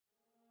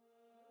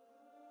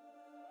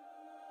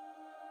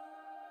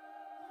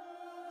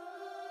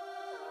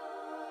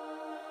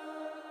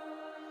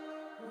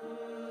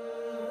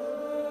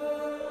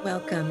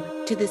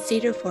Welcome to the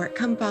Cedar Fort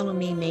Come Follow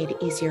Me Made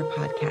Easier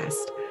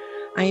podcast.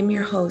 I am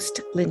your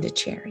host, Lynda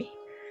Cherry.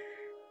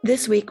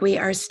 This week we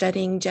are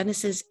studying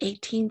Genesis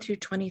 18 through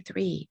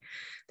 23,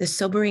 the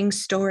sobering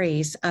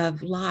stories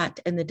of Lot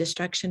and the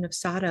destruction of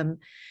Sodom,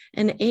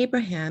 and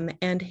Abraham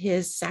and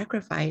his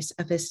sacrifice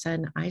of his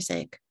son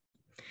Isaac.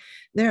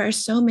 There are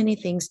so many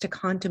things to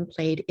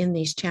contemplate in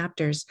these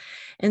chapters,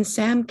 and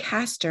Sam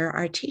Castor,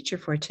 our teacher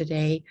for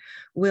today,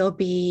 will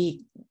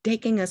be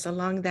taking us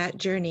along that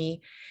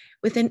journey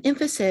with an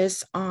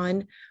emphasis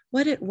on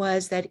what it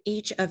was that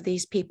each of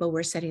these people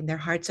were setting their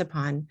hearts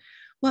upon.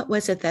 What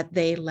was it that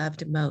they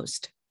loved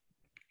most?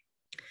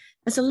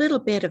 As a little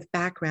bit of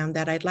background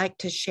that I'd like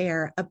to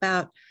share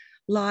about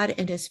Lot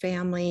and his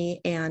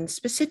family, and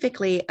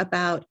specifically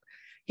about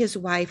his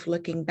wife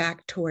looking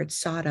back towards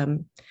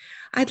Sodom,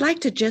 I'd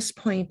like to just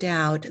point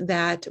out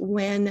that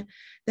when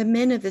the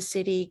men of the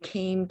city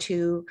came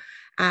to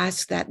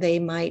ask that they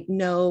might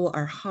know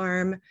or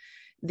harm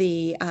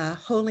the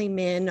holy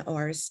men,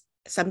 or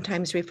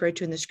sometimes referred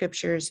to in the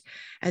scriptures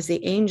as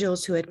the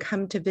angels who had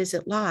come to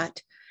visit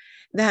Lot,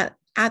 that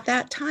at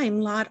that time,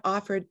 Lot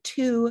offered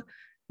two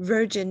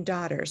virgin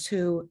daughters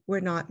who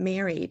were not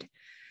married.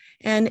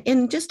 And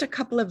in just a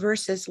couple of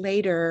verses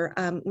later,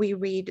 we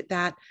read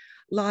that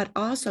Lot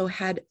also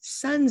had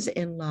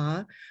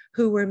sons-in-law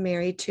who were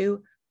married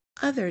to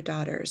other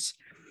daughters.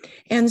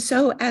 And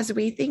so as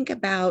we think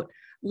about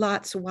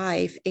Lot's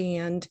wife,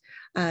 and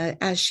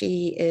as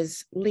she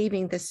is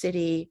leaving the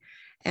city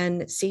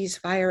and sees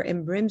fire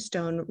and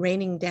brimstone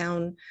raining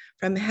down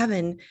from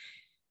heaven,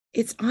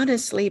 it's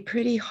honestly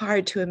pretty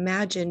hard to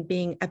imagine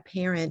being a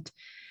parent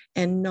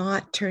and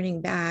not turning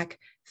back,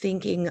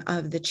 thinking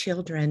of the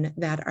children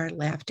that are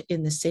left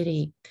in the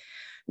city.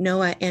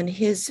 Noah and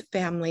his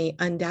family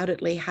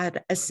undoubtedly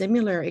had a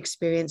similar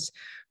experience,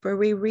 for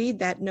we read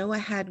that Noah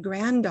had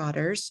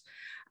granddaughters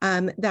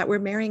that were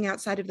marrying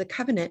outside of the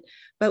covenant,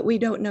 but we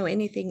don't know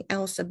anything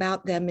else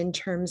about them in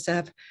terms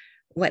of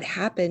what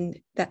happened,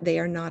 that they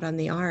are not on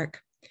the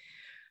ark.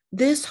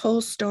 This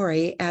whole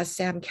story, as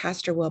Sam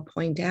Castor will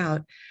point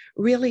out,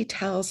 really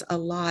tells a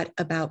lot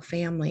about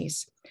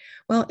families.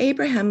 While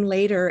Abraham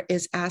later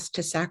is asked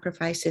to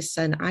sacrifice his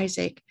son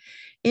Isaac,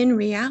 in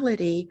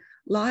reality,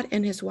 Lot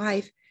and his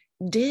wife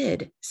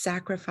did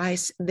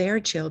sacrifice their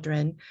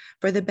children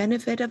for the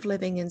benefit of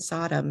living in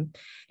Sodom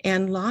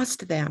and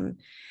lost them.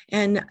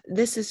 And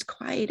this is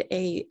quite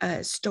a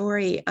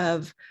story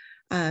of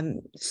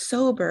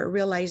sober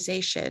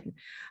realization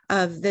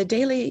of the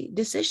daily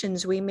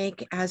decisions we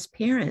make as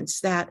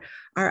parents that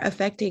are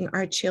affecting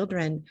our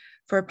children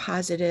for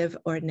positive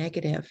or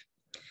negative.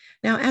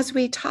 Now, as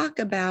we talk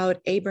about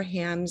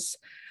Abraham's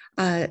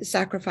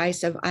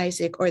sacrifice of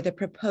Isaac, or the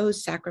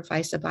proposed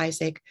sacrifice of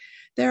Isaac,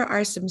 there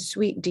are some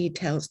sweet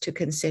details to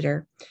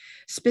consider.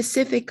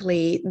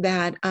 Specifically,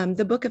 that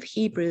the book of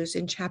Hebrews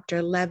in chapter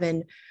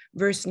 11,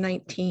 verse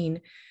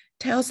 19,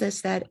 tells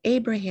us that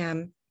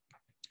Abraham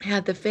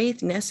had the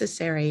faith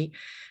necessary,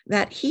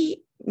 that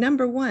he,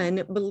 number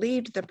one,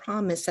 believed the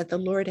promise that the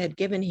Lord had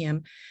given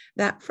him,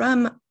 that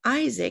from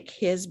Isaac,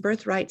 his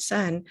birthright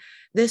son,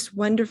 this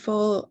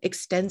wonderful,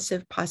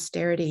 extensive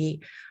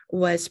posterity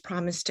was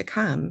promised to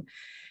come.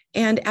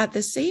 And at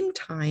the same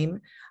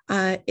time,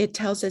 it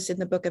tells us in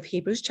the book of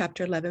Hebrews,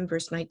 chapter 11,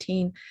 verse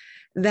 19,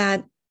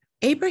 that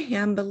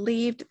Abraham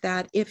believed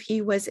that if he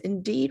was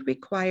indeed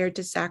required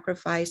to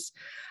sacrifice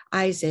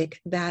Isaac,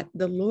 that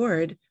the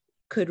Lord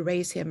could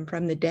raise him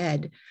from the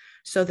dead,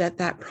 so that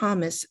that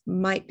promise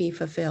might be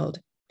fulfilled.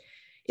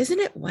 Isn't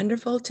it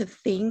wonderful to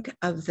think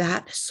of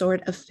that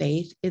sort of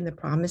faith in the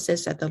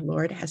promises that the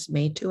Lord has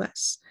made to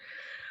us?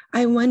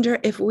 I wonder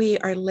if we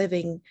are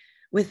living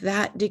with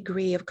that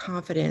degree of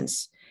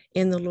confidence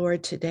in the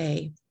Lord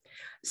today.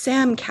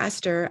 Sam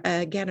Castor,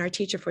 again, our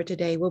teacher for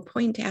today, will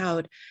point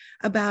out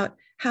about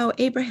how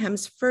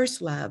Abraham's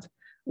first love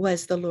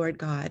was the Lord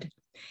God,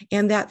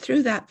 and that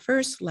through that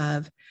first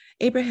love,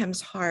 Abraham's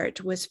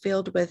heart was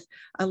filled with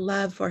a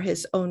love for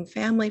his own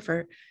family,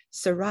 for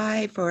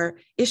Sarai, for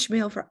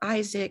Ishmael, for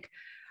Isaac,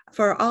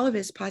 for all of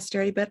his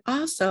posterity, but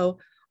also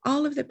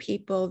all of the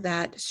people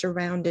that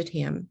surrounded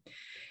him.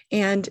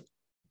 And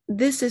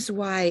this is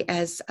why,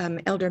 as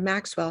Elder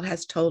Maxwell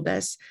has told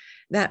us,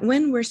 that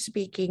when we're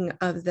speaking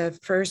of the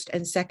first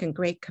and second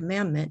great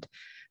commandment,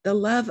 the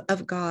love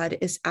of God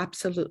is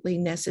absolutely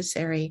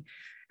necessary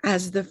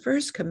as the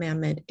first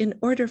commandment in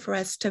order for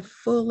us to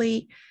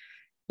fully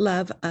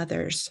love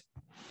others.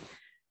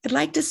 I'd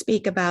like to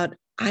speak about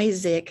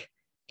Isaac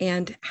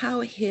and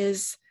how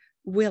his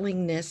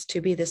willingness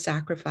to be the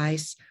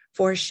sacrifice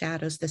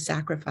foreshadows the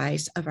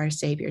sacrifice of our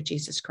Savior,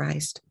 Jesus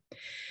Christ.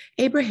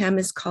 Abraham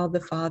is called the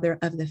father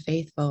of the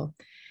faithful.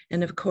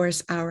 And of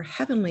course, our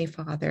Heavenly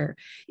Father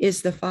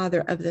is the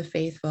father of the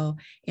faithful,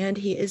 and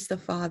he is the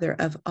father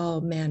of all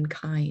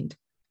mankind.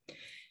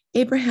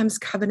 Abraham's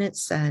covenant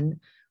son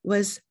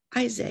was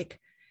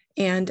Isaac,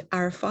 and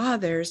our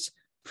Father's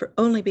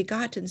only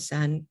begotten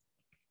son,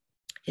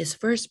 his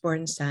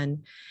firstborn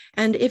son,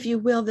 and if you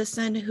will, the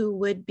son who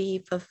would be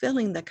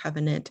fulfilling the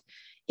covenant,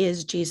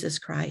 is Jesus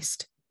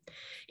Christ.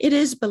 It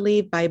is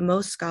believed by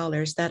most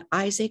scholars that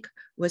Isaac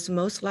was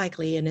most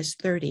likely in his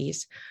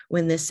 30s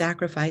when this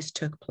sacrifice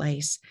took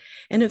place.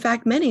 And in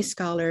fact, many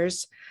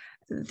scholars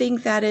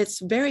think that it's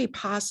very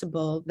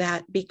possible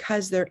that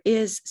because there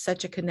is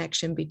such a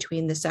connection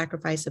between the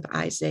sacrifice of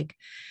Isaac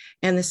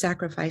and the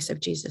sacrifice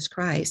of Jesus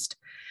Christ,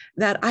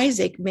 that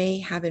Isaac may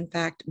have in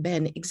fact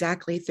been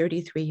exactly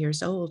 33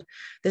 years old,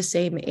 the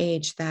same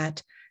age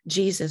that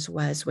Jesus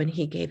was when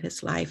he gave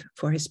his life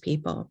for his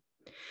people.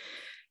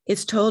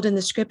 It's told in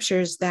the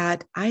scriptures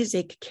that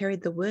Isaac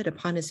carried the wood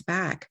upon his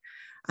back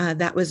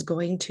that was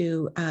going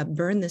to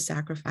burn the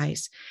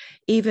sacrifice,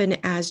 even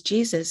as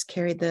Jesus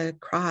carried the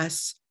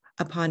cross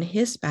upon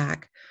his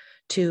back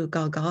to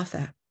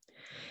Golgotha.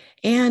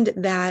 And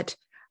that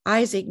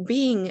Isaac,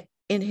 being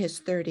in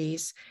his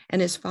 30s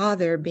and his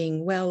father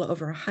being well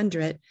over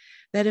 100,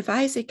 that if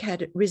Isaac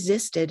had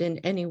resisted in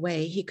any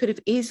way, he could have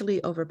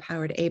easily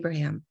overpowered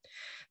Abraham.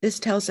 This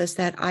tells us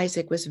that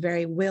Isaac was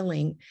very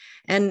willing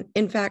and,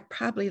 in fact,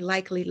 probably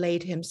likely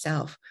laid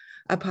himself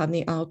upon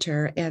the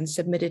altar and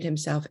submitted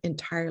himself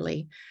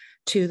entirely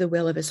to the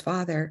will of his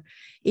father,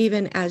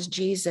 even as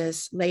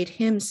Jesus laid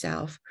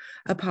himself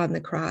upon the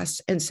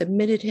cross and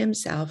submitted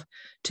himself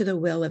to the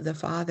will of the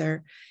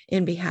Father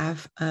in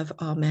behalf of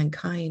all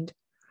mankind.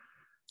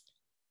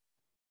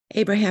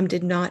 Abraham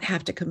did not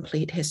have to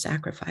complete his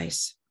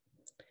sacrifice.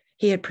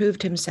 He had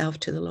proved himself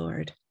to the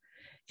Lord,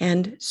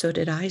 and so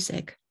did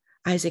Isaac.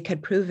 Isaac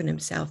had proven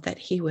himself that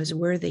he was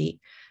worthy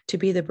to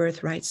be the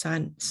birthright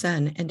son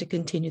and to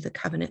continue the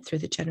covenant through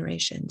the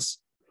generations.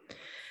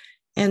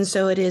 And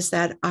so it is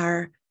that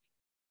our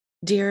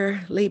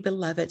dearly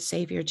beloved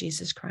Savior,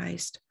 Jesus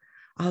Christ,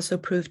 also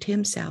proved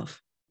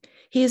himself.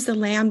 He is the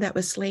Lamb that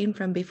was slain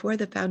from before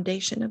the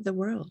foundation of the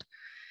world,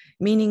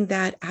 meaning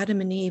that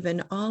Adam and Eve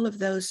and all of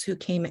those who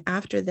came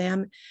after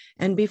them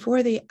and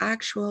before the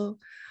actual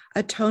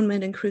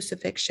atonement and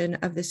crucifixion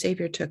of the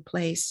Savior took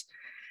place,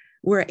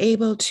 were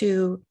able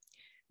to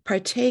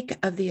partake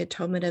of the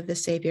atonement of the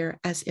Savior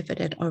as if it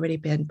had already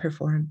been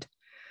performed.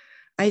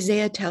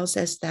 Isaiah tells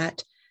us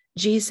that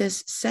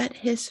Jesus set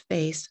his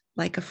face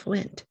like a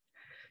flint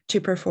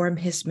to perform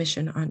his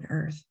mission on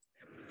earth.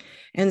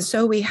 And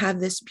so we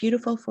have this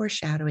beautiful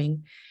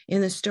foreshadowing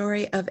in the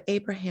story of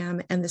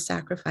Abraham and the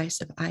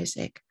sacrifice of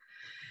Isaac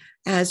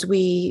as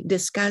we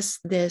discuss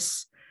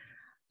this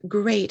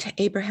great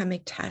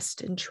Abrahamic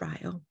test and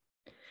trial.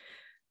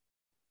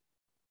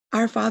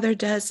 Our Father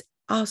does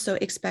also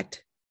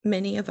expect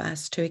many of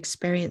us to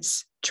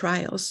experience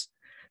trials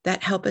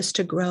that help us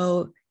to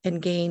grow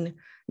and gain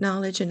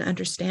knowledge and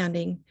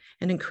understanding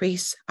and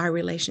increase our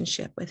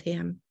relationship with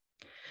him.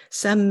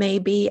 Some may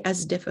be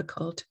as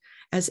difficult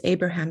as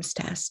Abraham's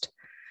test,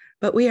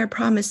 but we are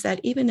promised that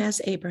even as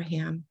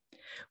Abraham,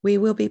 we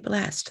will be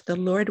blessed. The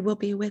Lord will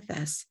be with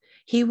us.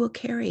 He will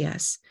carry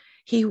us.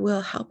 He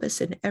will help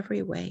us in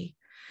every way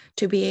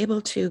to be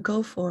able to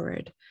go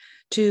forward,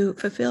 to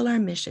fulfill our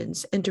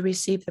missions, and to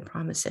receive the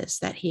promises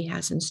that he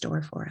has in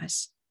store for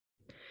us.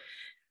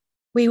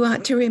 We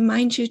want to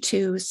remind you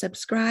to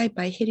subscribe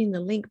by hitting the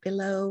link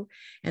below.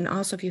 And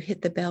also, if you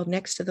hit the bell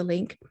next to the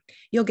link,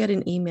 you'll get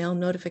an email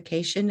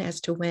notification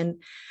as to when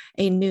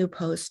a new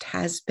post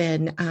has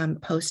been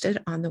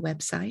posted on the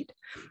website.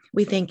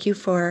 We thank you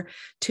for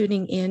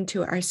tuning in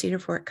to our Cedar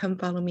Fort Come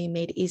Follow Me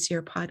Made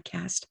Easier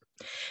podcast.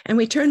 And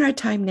we turn our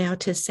time now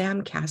to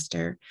Sam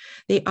Castor,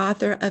 the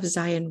author of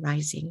Zion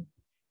Rising.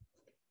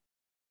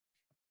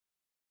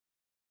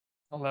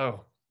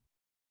 Hello,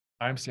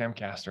 I'm Sam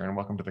Castor, and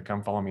welcome to the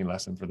Come Follow Me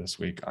lesson for this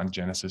week on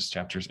Genesis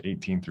chapters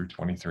 18 through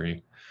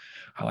 23.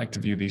 I like to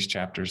view these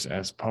chapters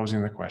as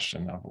posing the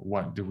question of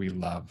what do we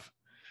love?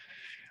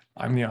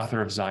 I'm the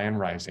author of Zion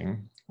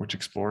Rising, which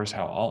explores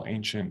how all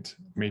ancient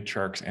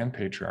matriarchs and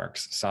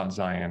patriarchs sought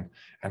Zion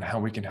and how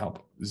we can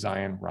help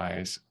Zion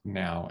rise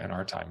now in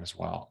our time as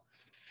well.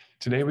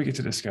 Today we get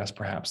to discuss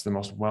perhaps the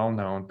most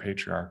well-known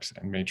patriarchs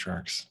and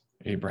matriarchs,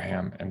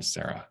 Abraham and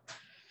Sarah.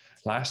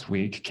 Last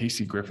week,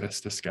 Casey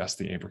Griffiths discussed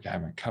the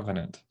Abrahamic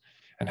covenant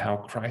and how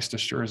Christ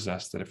assures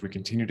us that if we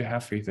continue to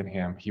have faith in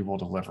him, he will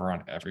deliver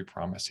on every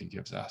promise he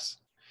gives us.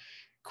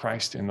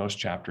 Christ in those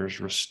chapters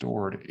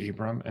restored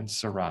Abram and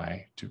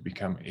Sarai to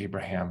become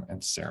Abraham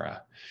and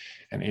Sarah.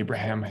 And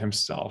Abraham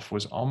himself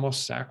was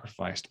almost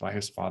sacrificed by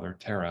his father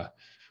Terah,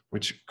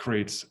 which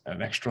creates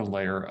an extra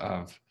layer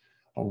of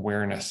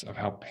awareness of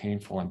how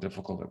painful and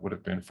difficult it would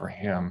have been for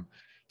him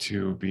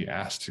to be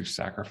asked to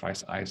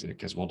sacrifice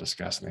Isaac, as we'll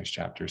discuss in these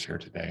chapters here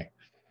today.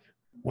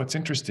 What's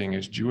interesting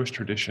is Jewish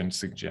tradition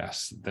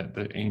suggests that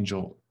the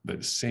angel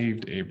that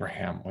saved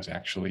Abraham was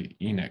actually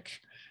Enoch,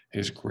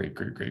 his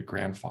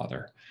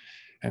great-great-great-grandfather.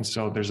 And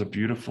so there's a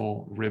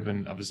beautiful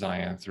ribbon of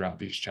Zion throughout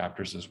these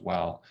chapters as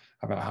well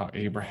about how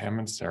Abraham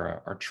and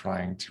Sarah are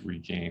trying to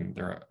regain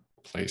their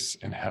place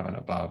in heaven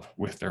above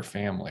with their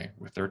family,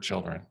 with their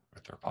children,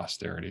 with their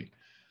posterity.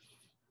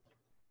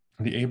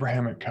 The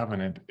Abrahamic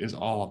covenant is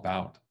all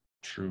about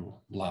true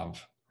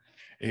love.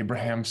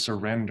 Abraham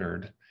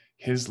surrendered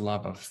his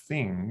love of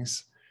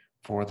things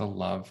for the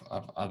love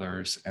of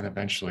others and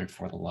eventually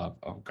for the love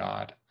of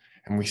God.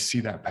 And we see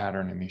that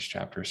pattern in these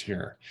chapters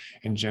here.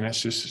 In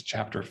Genesis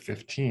chapter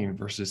 15,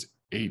 verses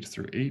 8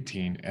 through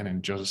 18, and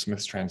in Joseph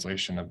Smith's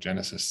translation of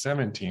Genesis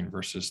 17,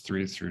 verses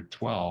 3 through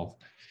 12,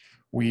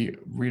 we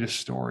read a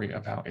story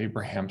of how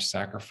Abraham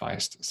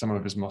sacrificed some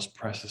of his most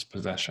precious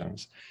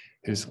possessions,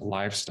 his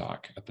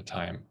livestock at the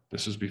time.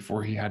 This was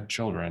before he had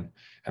children,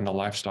 and the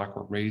livestock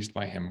were raised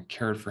by him,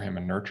 cared for him,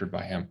 and nurtured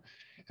by him.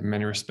 In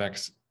many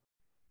respects,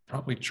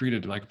 probably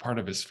treated like part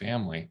of his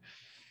family.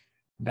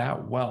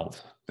 That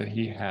wealth that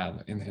he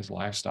had in his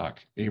livestock,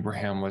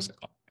 Abraham was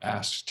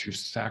asked to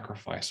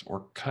sacrifice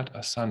or cut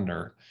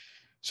asunder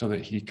so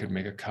that he could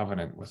make a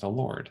covenant with the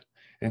Lord.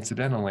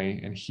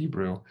 Incidentally, in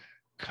Hebrew,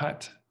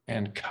 cut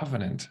and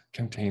covenant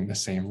contain the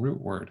same root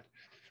word.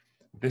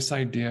 This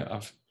idea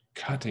of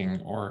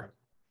cutting or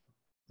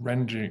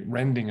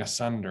rending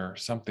asunder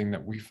something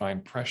that we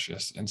find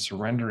precious and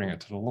surrendering it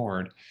to the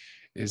Lord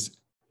is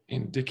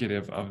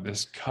indicative of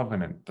this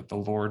covenant that the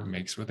Lord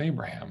makes with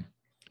Abraham.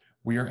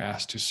 We are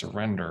asked to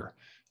surrender,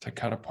 to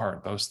cut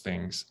apart those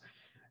things.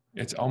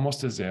 It's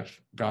almost as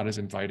if God is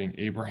inviting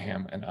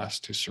Abraham and us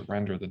to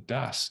surrender the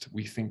dust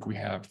we think we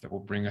have that will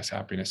bring us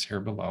happiness here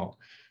below,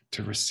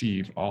 to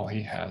receive all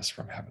he has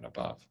from heaven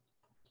above.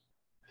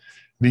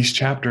 These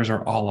chapters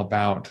are all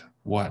about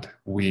what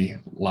we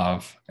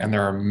love, and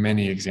there are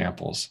many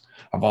examples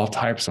of all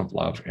types of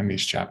love in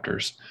these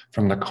chapters,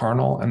 from the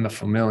carnal and the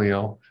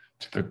familial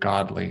to the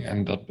godly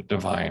and the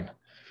divine.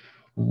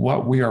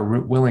 What we are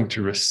willing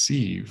to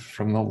receive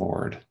from the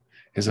Lord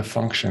is a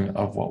function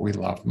of what we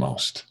love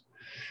most.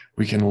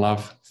 We can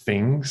love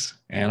things,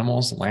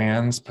 animals,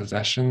 lands,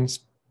 possessions,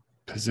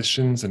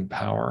 positions, and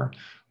power.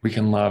 We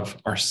can love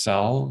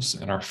ourselves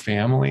and our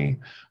family,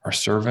 our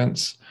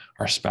servants,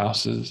 our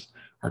spouses,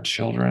 our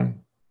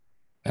children,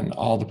 and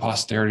all the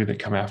posterity that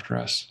come after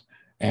us.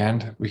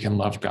 And we can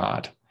love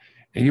God.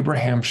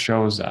 Abraham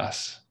shows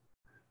us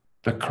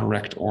the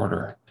correct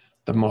order,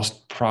 the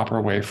most proper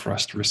way for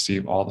us to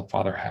receive all the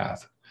Father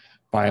hath,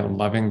 by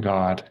loving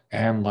God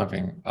and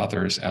loving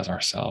others as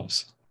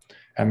ourselves.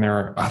 And there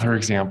are other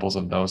examples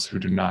of those who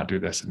do not do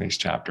this in these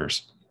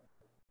chapters.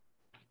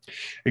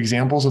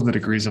 Examples of the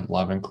degrees of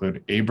love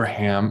include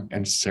Abraham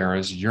and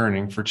Sarah's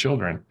yearning for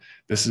children.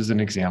 This is an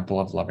example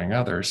of loving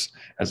others,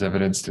 as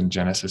evidenced in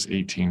Genesis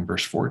 18,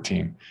 verse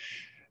 14.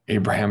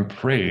 Abraham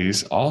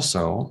prays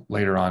also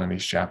later on in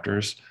these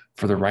chapters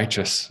for the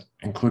righteous,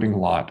 including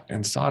Lot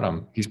and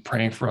Sodom. He's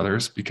praying for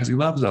others because he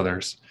loves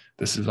others.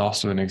 This is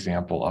also an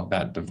example of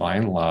that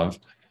divine love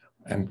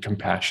and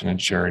compassion and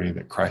charity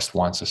that Christ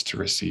wants us to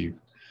receive.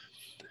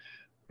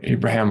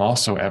 Abraham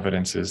also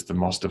evidences the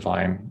most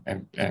divine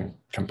and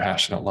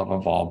compassionate love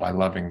of all by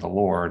loving the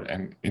Lord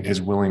and in his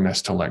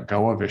willingness to let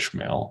go of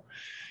Ishmael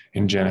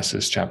in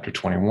Genesis chapter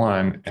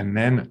 21, and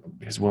then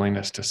his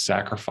willingness to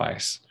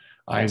sacrifice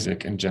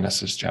Isaac in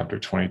Genesis chapter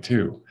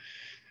 22.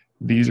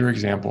 These are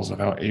examples of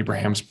how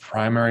Abraham's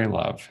primary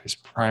love, his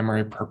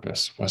primary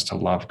purpose, was to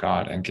love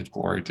God and give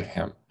glory to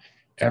him.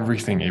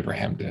 Everything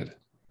Abraham did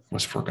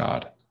was for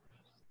God.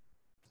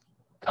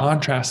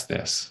 Contrast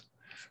this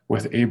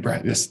with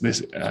Abraham, this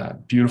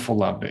beautiful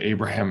love that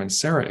Abraham and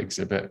Sarah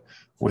exhibit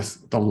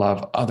with the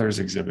love others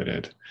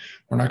exhibited.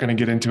 We're not going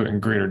to get into it in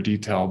greater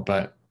detail,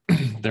 but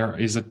there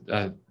is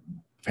a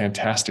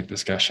fantastic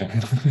discussion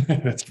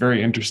that's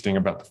very interesting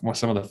about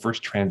some of the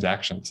first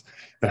transactions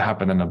that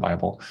happened in the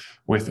Bible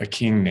with a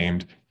king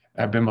named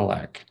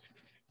Abimelech.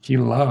 He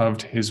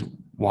loved his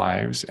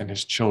wives and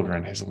his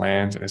children, his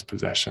lands and his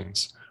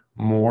possessions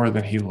more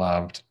than he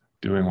loved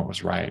doing what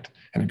was right.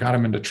 And it got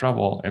him into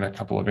trouble in a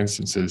couple of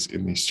instances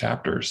in these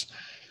chapters.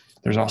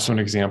 There's also an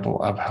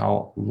example of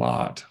how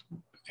Lot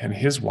and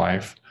his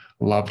wife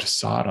loved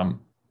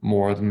Sodom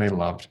more than they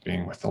loved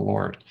being with the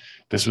Lord.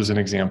 This was an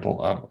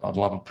example of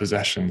love of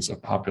possessions,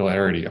 of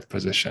popularity, of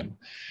position.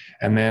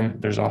 And then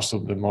there's also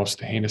the most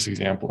heinous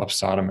example of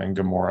Sodom and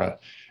Gomorrah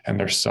and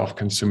their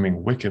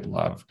self-consuming wicked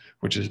love,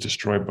 which is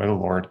destroyed by the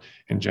Lord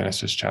in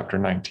Genesis chapter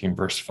 19,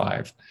 verse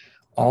 5.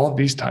 All of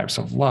these types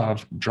of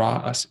love draw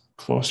us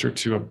closer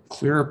to a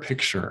clearer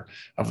picture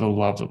of the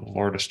love that the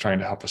Lord is trying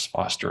to help us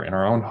foster in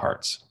our own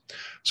hearts.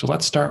 So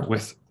let's start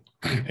with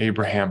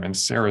Abraham and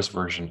Sarah's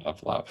version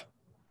of love.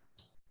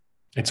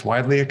 It's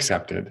widely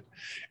accepted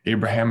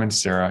Abraham and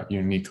Sarah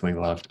uniquely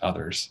loved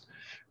others.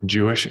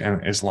 Jewish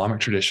and Islamic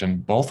tradition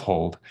both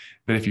hold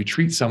that if you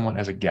treat someone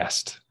as a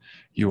guest,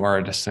 you are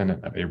a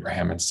descendant of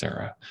Abraham and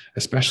Sarah,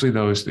 especially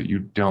those that you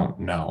don't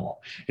know.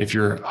 If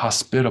you're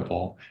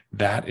hospitable,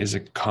 that is a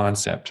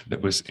concept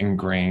that was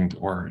ingrained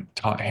or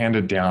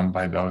handed down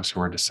by those who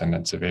are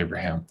descendants of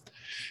Abraham.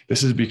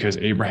 This is because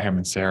Abraham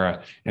and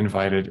Sarah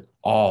invited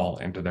all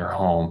into their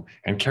home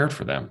and cared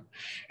for them.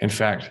 In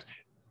fact,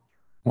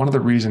 one of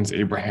the reasons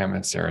Abraham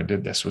and Sarah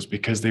did this was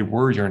because they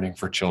were yearning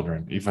for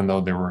children, even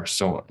though they were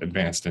so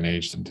advanced in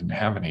age and didn't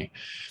have any.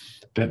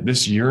 That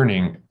this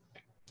yearning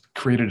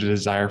created a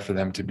desire for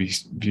them to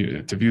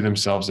view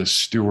themselves as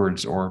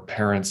stewards or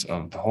parents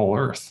of the whole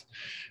earth.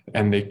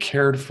 And they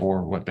cared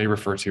for what they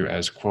refer to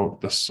as,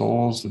 quote, the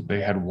souls that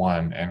they had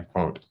won, end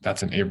quote.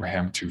 That's in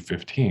Abraham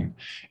 2:15.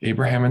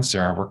 Abraham and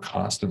Sarah were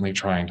constantly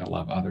trying to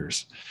love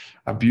others.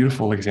 A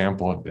beautiful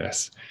example of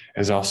this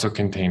is also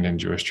contained in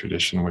Jewish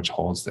tradition, which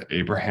holds that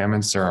Abraham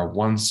and Sarah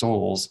won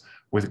souls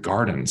with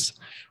gardens.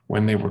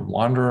 When they would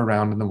wander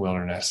around in the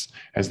wilderness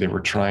as they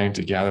were trying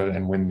to gather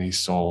and win these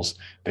souls,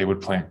 they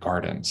would plant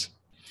gardens.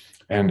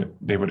 And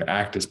they would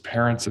act as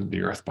parents of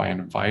the earth by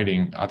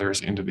inviting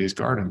others into these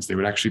gardens. They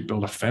would actually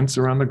build a fence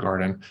around the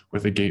garden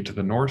with a gate to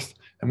the north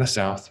and the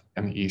south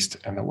and the east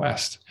and the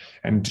west.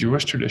 And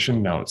Jewish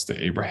tradition notes that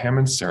Abraham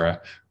and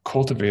Sarah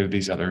cultivated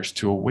these others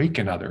to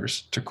awaken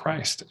others to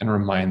Christ and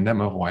remind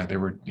them of why they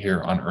were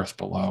here on earth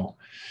below.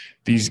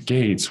 These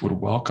gates would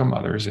welcome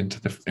others into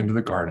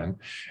the garden.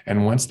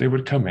 And once they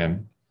would come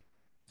in,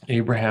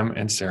 Abraham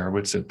and Sarah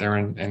would sit there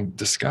and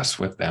discuss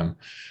with them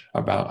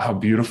about how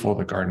beautiful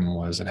the garden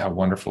was and how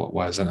wonderful it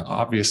was. And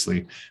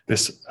obviously,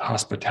 this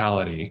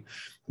hospitality,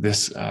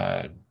 this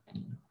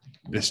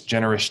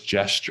generous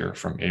gesture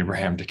from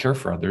Abraham to care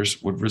for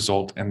others would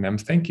result in them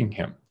thanking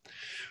him.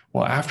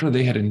 Well, after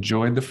they had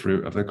enjoyed the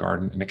fruit of the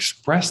garden and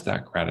expressed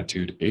that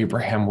gratitude,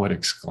 Abraham would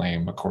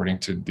exclaim, according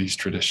to these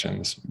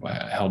traditions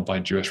held by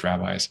Jewish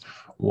rabbis,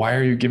 "Why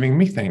are you giving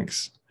me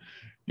thanks?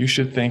 You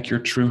should thank your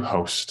true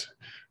host,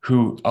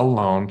 who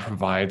alone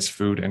provides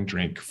food and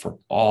drink for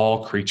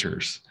all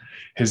creatures."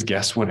 His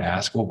guests would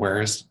ask, "Well, where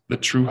is the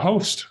true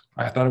host?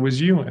 I thought it was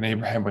you." And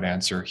Abraham would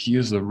answer, "He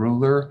is the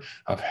ruler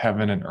of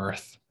heaven and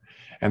earth."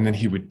 And then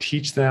he would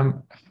teach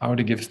them how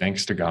to give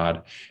thanks to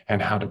God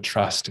and how to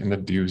trust in the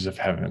dews of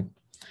heaven.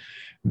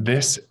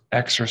 This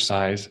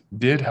exercise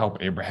did help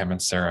Abraham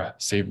and Sarah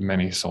save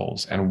many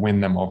souls and win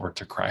them over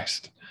to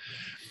Christ.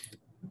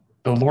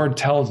 The Lord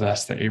tells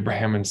us that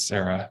Abraham and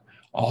Sarah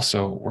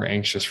also were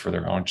anxious for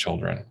their own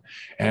children.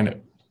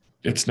 And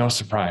it's no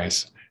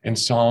surprise. In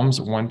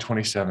Psalms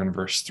 127,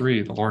 verse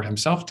 3, the Lord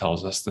himself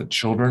tells us that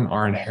children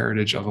are an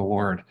heritage of the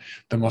Lord.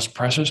 The most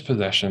precious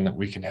possession that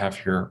we can have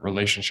here,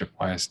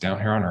 relationship-wise,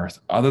 down here on earth,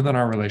 other than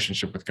our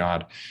relationship with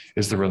God,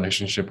 is the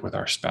relationship with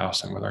our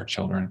spouse and with our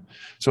children.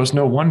 So it's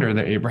no wonder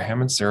that Abraham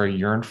and Sarah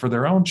yearned for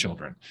their own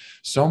children,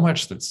 so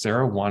much that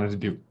Sarah wanted to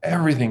do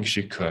everything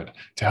she could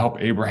to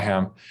help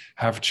Abraham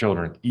have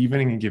children,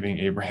 even in giving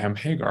Abraham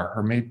Hagar,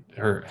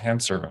 her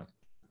handservant.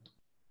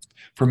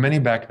 For many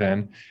back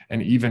then,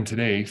 and even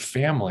today,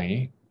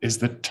 family is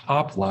the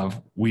top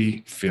love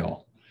we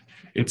feel.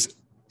 It's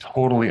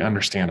totally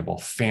understandable.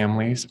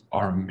 Families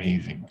are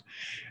amazing.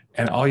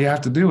 And all you have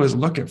to do is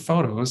look at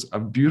photos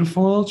of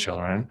beautiful little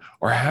children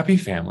or happy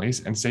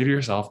families and say to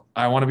yourself,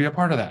 I want to be a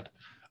part of that.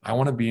 I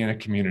want to be in a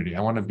community.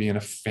 I want to be in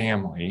a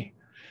family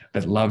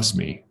that loves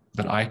me,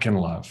 that I can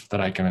love,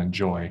 that I can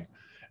enjoy,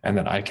 and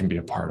that I can be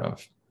a part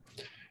of.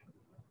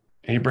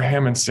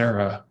 Abraham and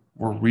Sarah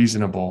were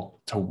reasonable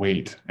to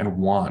wait and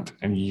want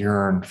and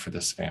yearn for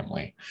this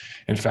family.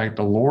 In fact,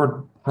 the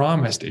Lord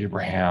promised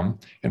Abraham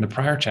in the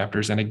prior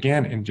chapters and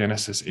again in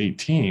Genesis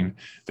 18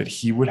 that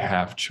he would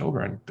have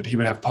children, that he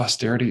would have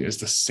posterity as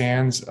the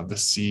sands of the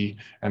sea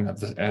and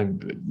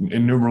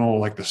innumerable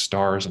like the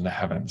stars in the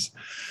heavens.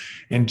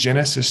 In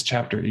Genesis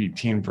chapter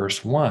 18,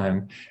 verse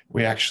 1,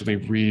 we actually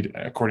read,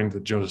 according to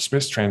Joseph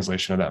Smith's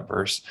translation of that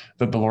verse,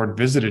 that the Lord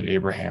visited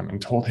Abraham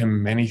and told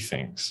him many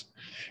things.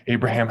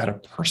 Abraham had a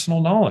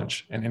personal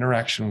knowledge and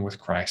interaction with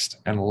Christ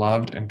and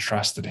loved and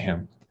trusted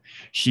him.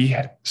 He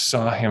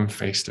saw him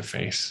face to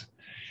face.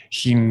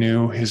 He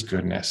knew his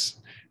goodness,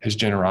 his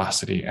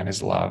generosity, and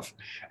his love.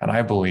 And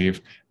I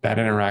believe that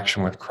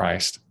interaction with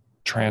Christ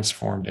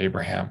transformed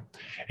Abraham.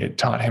 It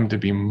taught him to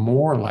be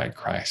more like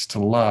Christ, to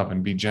love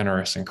and be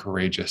generous and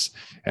courageous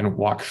and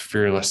walk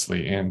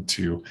fearlessly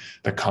into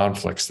the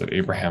conflicts that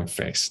Abraham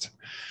faced.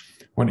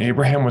 When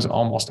Abraham was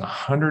almost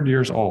 100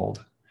 years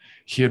old,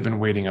 he had been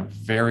waiting a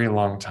very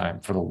long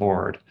time for the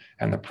Lord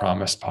and the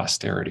promised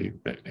posterity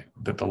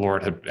that the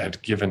Lord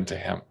had given to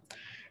him.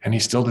 And he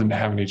still didn't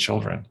have any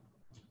children.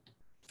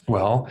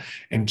 Well,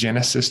 in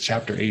Genesis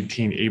chapter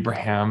 18,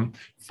 Abraham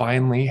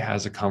finally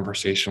has a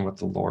conversation with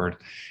the Lord.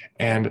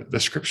 And the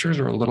scriptures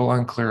are a little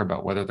unclear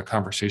about whether the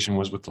conversation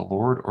was with the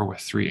Lord or with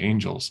three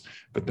angels.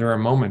 But there are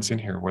moments in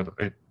here where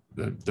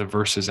the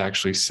verses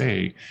actually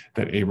say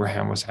that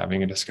Abraham was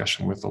having a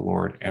discussion with the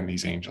Lord and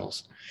these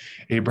angels.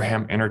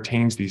 Abraham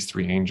entertains these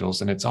three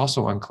angels, and it's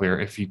also unclear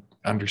if he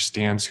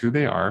understands who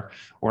they are,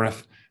 or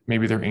if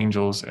maybe they're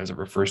angels, as it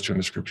refers to in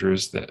the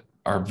scriptures, that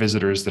are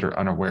visitors that are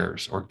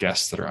unawares or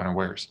guests that are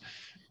unawares.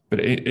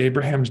 But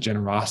Abraham's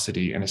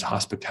generosity and his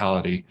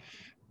hospitality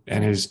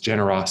and his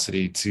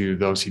generosity to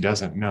those he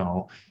doesn't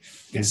know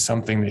is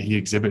something that he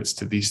exhibits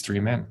to these three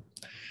men.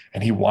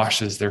 And he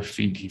washes their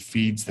feet, he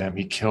feeds them,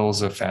 he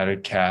kills a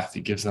fatted calf,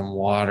 he gives them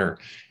water.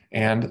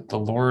 And the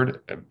Lord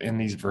in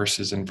these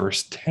verses, in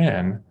verse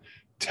 10,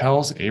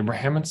 tells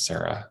Abraham and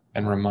Sarah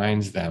and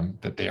reminds them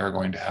that they are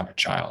going to have a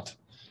child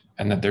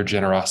and that their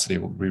generosity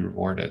will be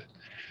rewarded.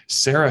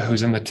 Sarah,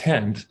 who's in the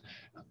tent,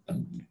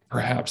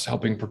 perhaps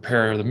helping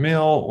prepare the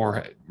meal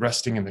or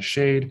resting in the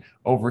shade,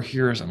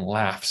 overhears and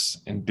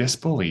laughs in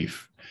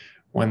disbelief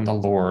when the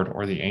Lord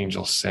or the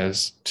angel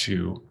says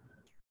to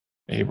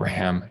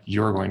Abraham,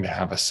 "You're going to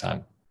have a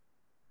son."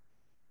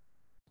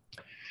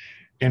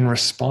 In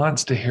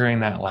response to hearing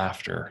that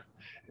laughter,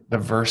 the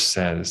verse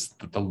says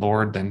that the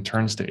Lord then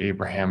turns to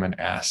Abraham and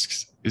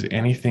asks, "Is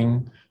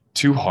anything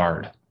too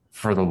hard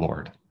for the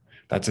Lord?"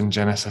 That's in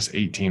Genesis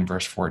 18,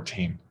 verse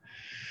 14.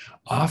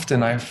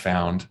 Often I've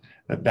found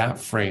that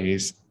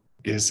phrase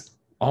is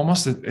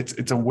almost,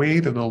 it's a way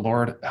that the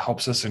Lord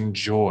helps us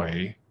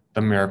enjoy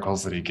the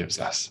miracles that he gives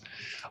us.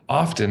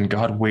 Often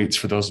God waits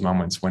for those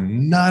moments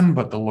when none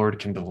but the Lord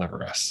can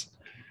deliver us.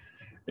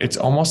 It's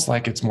almost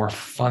like it's more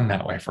fun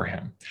that way for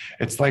him.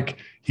 It's like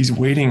he's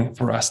waiting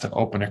for us to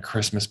open a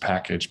Christmas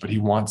package, but he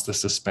wants the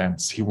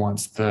suspense. He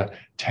wants the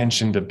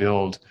tension to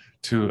build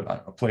to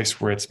a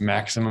place where it's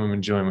maximum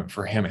enjoyment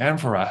for him and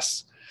for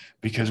us.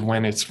 Because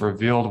when it's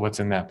revealed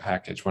what's in that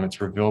package, when it's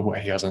revealed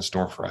what he has in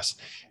store for us,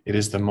 it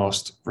is the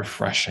most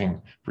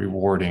refreshing,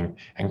 rewarding,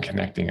 and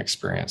connecting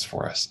experience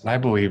for us. And I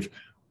believe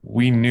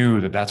we knew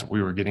that that's what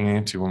we were getting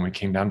into when we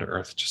came down to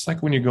earth. Just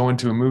like when you go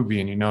into a movie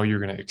and you know you're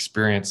going to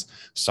experience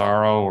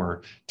sorrow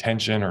or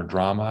tension or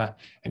drama,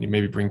 and you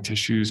maybe bring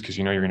tissues because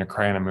you know you're going to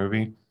cry in a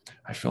movie.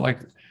 I feel like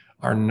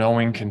our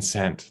knowing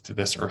consent to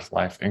this earth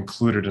life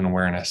included an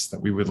awareness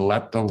that we would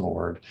let the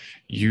Lord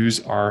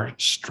use our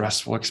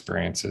stressful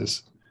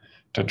experiences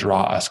to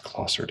draw us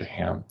closer to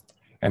him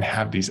and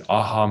have these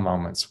aha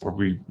moments where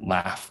we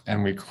laugh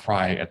and we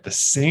cry at the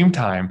same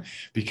time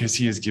because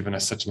he has given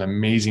us such an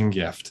amazing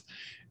gift,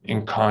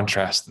 in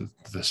contrast to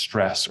the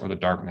stress or the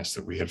darkness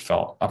that we had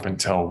felt up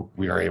until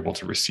we are able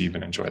to receive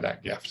and enjoy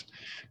that gift.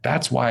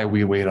 That's why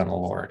we wait on the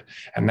Lord.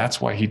 And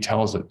that's why he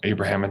tells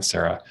Abraham and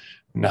Sarah,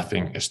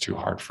 nothing is too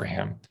hard for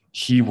him.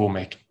 He will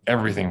make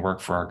everything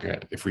work for our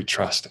good if we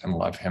trust and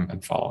love him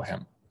and follow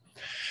him.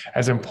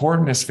 As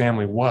important as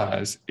family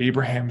was,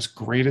 Abraham's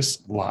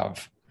greatest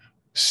love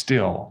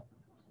still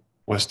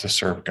was to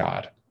serve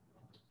God.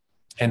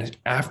 And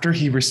after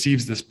he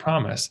receives this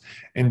promise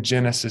in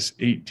Genesis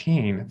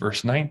 18,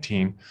 verse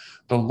 19,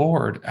 the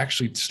Lord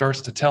actually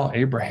starts to tell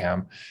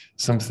Abraham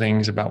some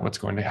things about what's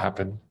going to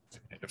happen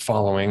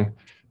following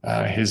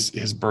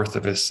his birth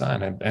of his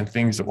son and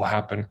things that will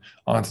happen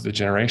on through the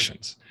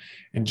generations.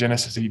 In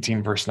Genesis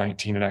 18, verse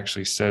 19, it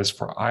actually says,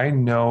 "For I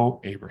know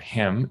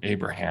Abraham,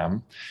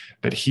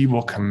 that he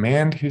will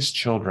command his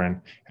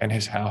children and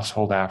his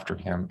household after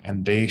him,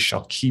 and they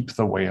shall keep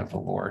the way of the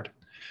Lord,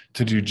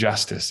 to do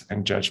justice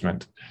and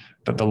judgment,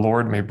 that the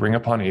Lord may bring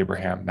upon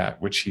Abraham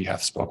that which he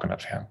hath spoken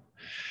of him."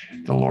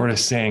 The Lord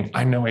is saying,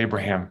 I know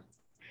Abraham.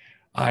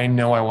 I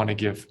know I want to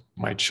give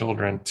my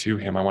children to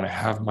him. I want to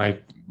have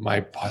my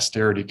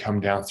posterity come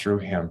down through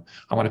him.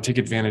 I want to take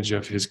advantage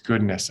of his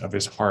goodness, of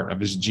his heart, of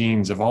his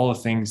genes, of all the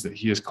things that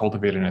he has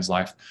cultivated in his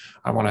life.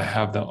 I want to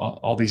have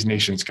all these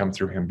nations come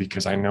through him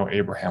because I know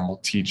Abraham will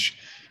teach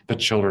the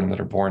children that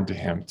are born to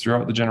him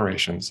throughout the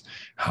generations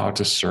how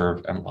to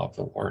serve and love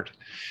the Lord.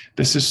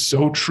 This is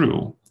so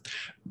true.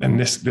 And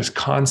this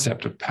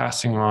concept of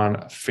passing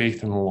on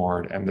faith in the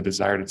Lord and the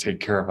desire to take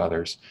care of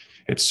others,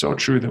 it's so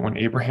true that when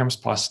Abraham's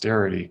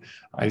posterity,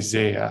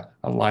 Isaiah,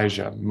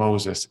 Elijah,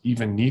 Moses,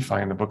 even Nephi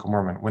in the Book of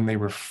Mormon, when they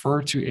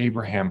refer to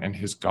Abraham and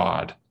his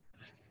God,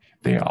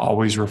 they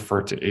always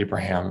refer to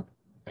Abraham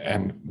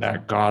and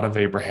that God of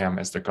Abraham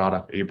as the God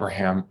of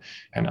Abraham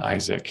and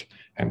Isaac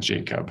and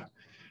Jacob.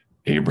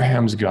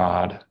 Abraham's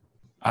God,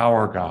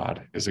 our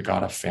God, is a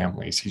God of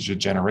families. He's a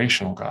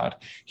generational God.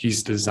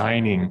 He's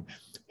designing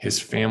his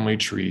family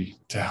tree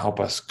to help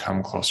us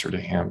come closer to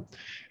him.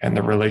 And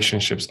the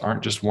relationships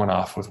aren't just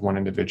one-off with one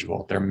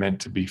individual. They're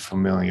meant to be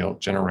familial,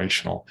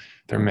 generational.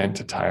 They're meant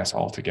to tie us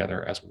all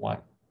together as one.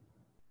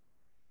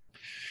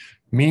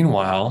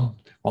 Meanwhile,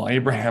 while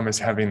Abraham is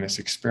having this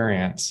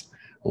experience,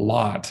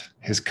 Lot,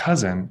 his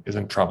cousin, is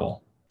in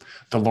trouble.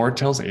 The Lord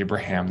tells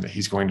Abraham that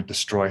he's going to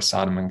destroy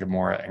Sodom and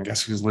Gomorrah. And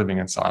guess who's living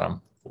in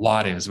Sodom?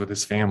 Lot is, with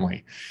his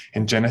family.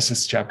 In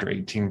Genesis chapter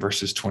 18,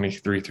 verses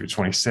 23 through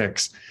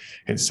 26,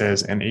 it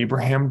says, "And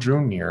Abraham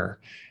drew near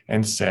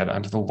and said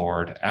unto the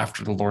Lord,"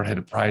 after the Lord had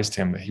apprised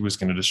him that he was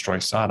going to destroy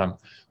Sodom,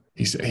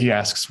 he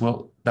asks,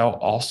 "Wilt thou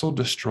also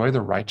destroy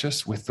the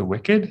righteous with the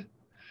wicked?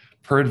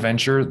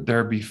 Peradventure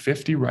there be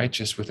 50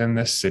 righteous within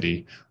this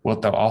city.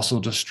 Wilt thou also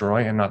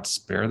destroy and not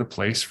spare the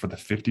place for the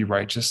 50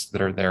 righteous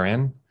that are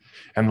therein?"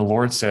 And the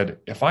Lord said,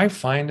 "If I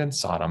find in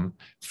Sodom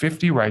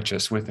 50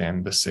 righteous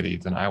within the city,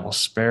 then I will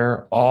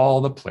spare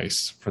all the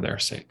place for their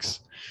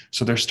sakes."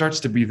 So there starts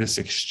to be this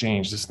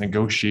exchange, this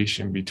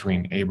negotiation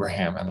between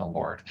Abraham and the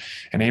Lord.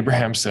 And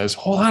Abraham says,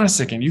 "Hold on a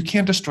second, you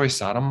can't destroy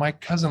Sodom. My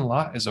cousin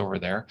Lot is over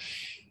there."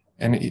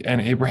 And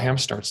Abraham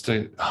starts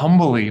to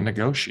humbly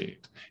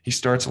negotiate. He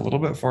starts a little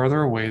bit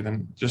farther away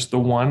than just the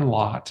one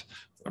Lot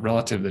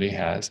relative that he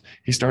has.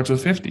 He starts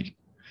with 50.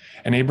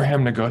 And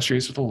Abraham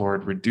negotiates with the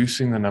Lord,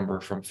 reducing the number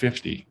from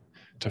 50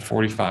 to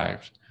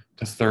 45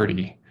 to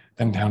 30,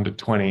 then down to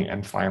 20,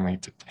 and finally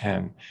to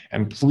 10,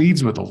 and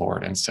pleads with the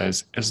Lord and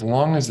says, "As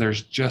long as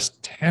there's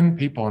just 10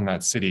 people in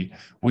that city,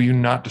 will you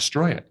not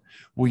destroy it?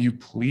 Will you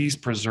please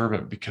preserve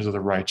it because of the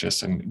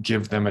righteous and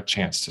give them a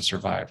chance to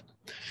survive?"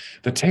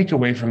 The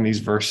takeaway from these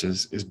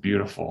verses is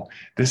beautiful.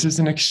 This is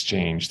an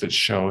exchange that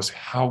shows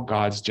how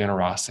God's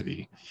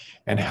generosity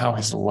and how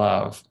his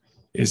love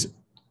is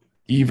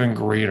even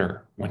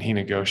greater when he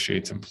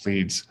negotiates and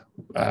pleads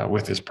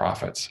with his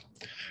prophets.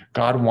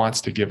 God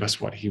wants to give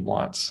us what he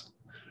wants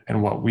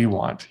and what we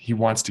want. He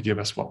wants to give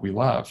us what we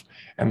love.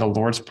 And the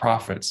Lord's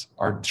prophets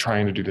are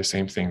trying to do the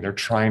same thing. They're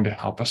trying to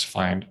help us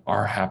find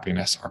our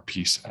happiness, our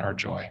peace, and our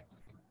joy.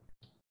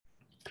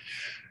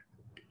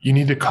 You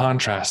need to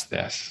contrast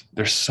this.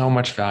 There's so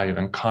much value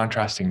in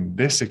contrasting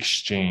this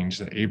exchange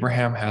that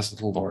Abraham has with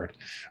the Lord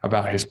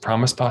about his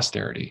promised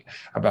posterity,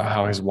 about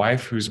how his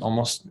wife, who's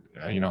almost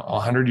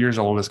 100 years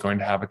old, is going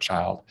to have a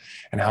child,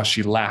 and how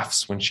she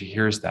laughs when she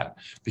hears that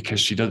because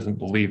she doesn't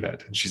believe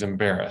it and she's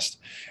embarrassed,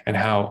 and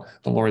how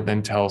the Lord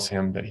then tells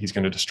him that he's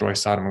going to destroy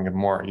Sodom and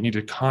Gomorrah. You need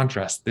to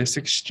contrast this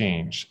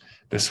exchange,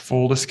 this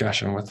full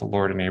discussion with the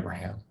Lord and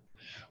Abraham,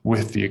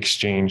 with the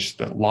exchange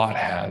that Lot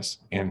has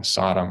in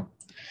Sodom.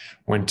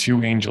 When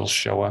two angels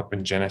show up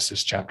in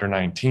Genesis chapter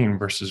 19,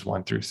 verses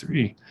 1 through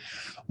 3,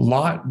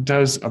 Lot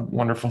does a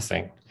wonderful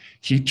thing.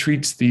 He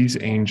treats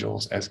these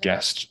angels as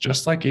guests,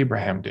 just like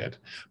Abraham did.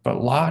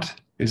 But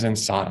Lot is in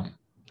Sodom,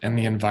 and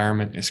the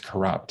environment is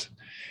corrupt.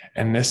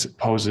 And this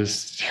poses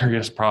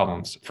serious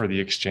problems for the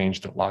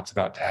exchange that Lot's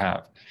about to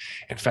have.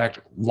 In fact,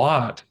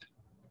 Lot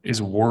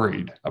is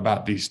worried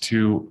about these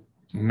two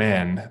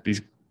men,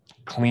 these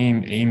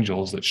clean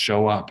angels that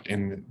show up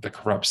in the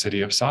corrupt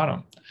city of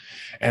Sodom.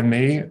 And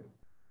they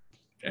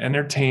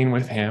entertain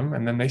with him,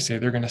 and then they say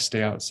they're going to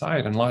stay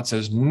outside. And Lot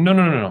says,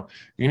 no,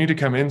 you need to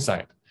come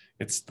inside.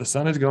 The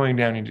sun is going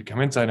down, you need to come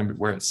inside and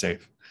where it's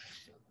safe.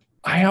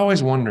 I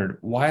always wondered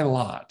why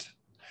Lot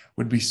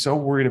would be so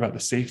worried about the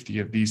safety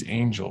of these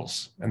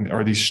angels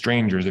or these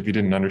strangers if he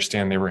didn't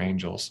understand they were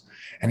angels.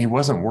 And he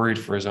wasn't worried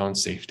for his own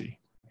safety.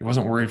 He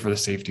wasn't worried for the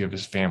safety of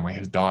his family,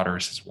 his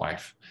daughters, his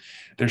wife.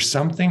 There's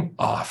something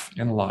off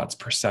in Lot's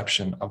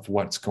perception of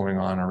what's going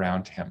on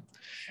around him.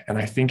 And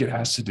I think it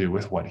has to do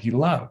with what he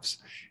loves.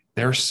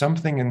 There's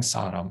something in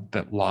Sodom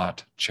that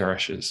Lot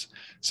cherishes,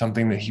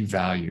 something that he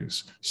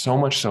values, so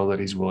much so that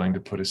he's willing to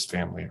put his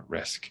family at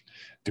risk.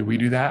 Do we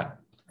do that?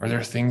 Are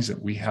there things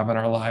that we have in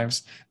our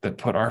lives that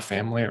put our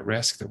family at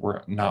risk that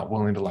we're not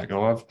willing to let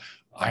go of?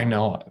 I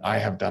know I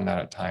have done that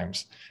at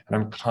times, and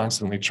I'm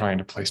constantly trying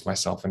to place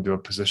myself into a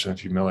position of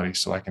humility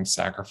so I can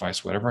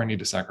sacrifice whatever I need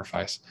to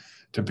sacrifice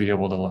to be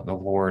able to let the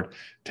Lord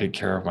take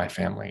care of my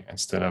family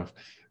instead of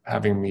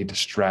having me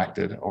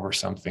distracted over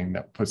something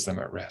that puts them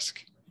at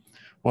risk.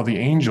 Well, the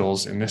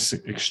angels in this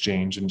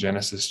exchange in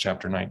Genesis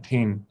chapter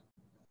 19,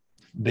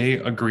 they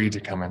agree to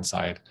come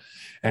inside,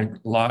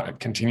 and Lot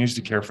continues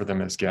to care for them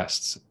as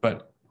guests.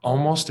 But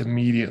almost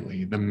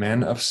immediately, the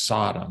men of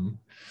Sodom,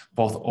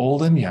 both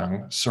old and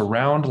young,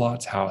 surround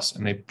Lot's house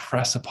and they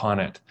press upon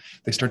it.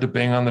 They start to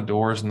bang on the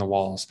doors and the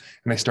walls,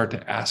 and they start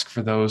to ask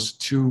for those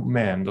two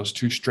men, those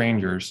two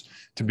strangers,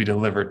 to be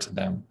delivered to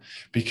them,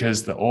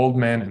 because the old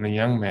men and the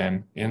young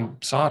men in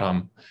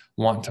Sodom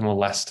want to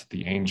molest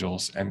the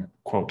angels and,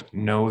 quote,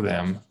 know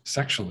them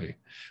sexually.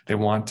 They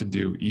want to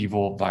do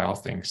evil, vile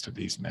things to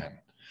these men.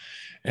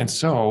 And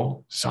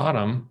so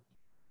Sodom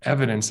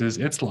evidences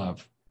its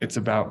love. It's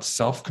about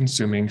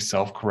self-consuming,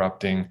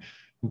 self-corrupting,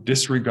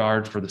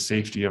 disregard for the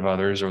safety of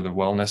others or the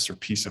wellness or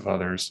peace of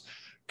others,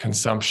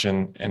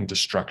 consumption and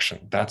destruction.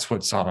 That's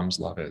what Sodom's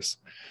love is.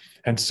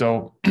 And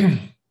so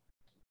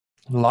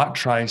Lot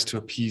tries to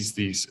appease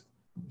these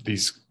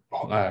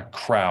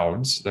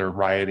crowds. They're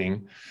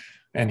rioting,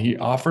 and he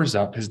offers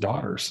up his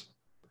daughters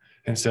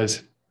and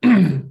says,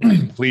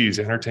 please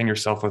entertain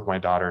yourself with my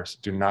daughters.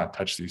 Do not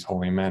touch these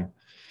holy men.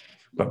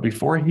 But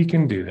before he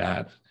can do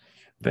that,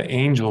 the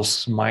angels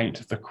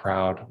smite the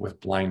crowd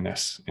with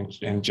blindness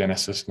in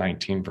Genesis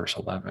 19, verse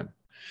 11.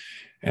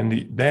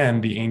 And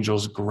then the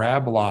angels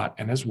grab Lot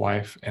and his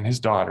wife and his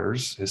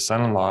daughters, his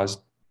son-in-laws,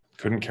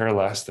 couldn't care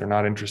less. They're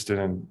not interested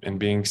in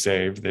being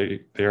saved.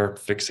 They are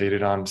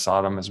fixated on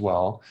Sodom as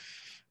well.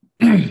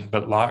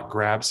 But Lot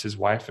grabs his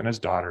wife and his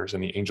daughters,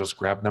 and the angels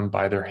grab them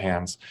by their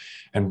hands.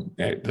 And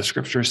the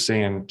scriptures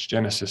say in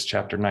Genesis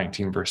chapter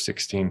 19, verse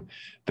 16,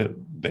 that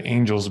the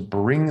angels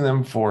bring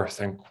them forth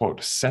and,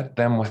 quote, set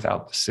them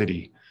without the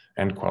city,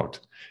 end quote.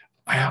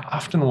 I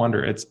often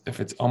wonder if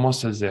it's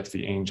almost as if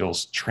the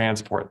angels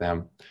transport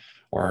them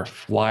or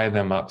fly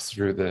them up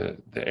through the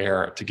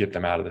air to get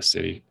them out of the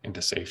city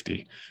into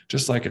safety.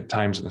 Just like at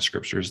times in the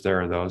scriptures,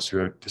 there are those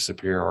who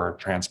disappear or are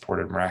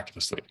transported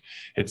miraculously.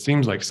 It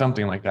seems like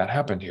something like that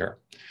happened here.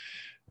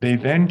 They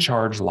then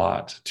charge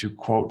Lot to,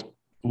 quote,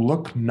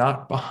 look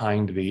not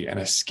behind thee and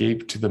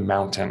escape to the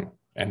mountain,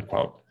 end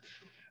quote.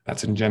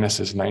 That's in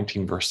Genesis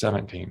 19, verse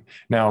 17.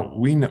 Now,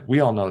 we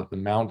all know that the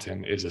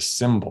mountain is a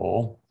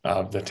symbol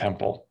of the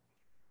temple,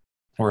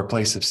 or a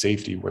place of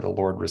safety where the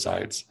Lord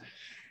resides.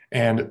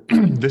 And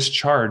this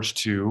charge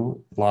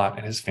to Lot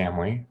and his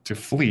family to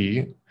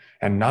flee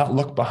and not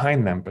look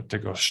behind them, but to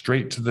go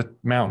straight to the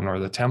mountain or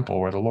the temple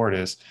where the Lord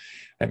is,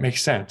 that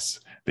makes sense.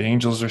 The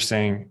angels are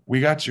saying,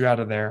 we got you out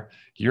of there.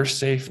 You're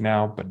safe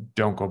now, but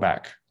don't go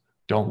back.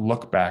 Don't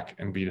look back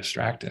and be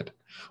distracted.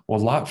 Well,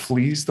 Lot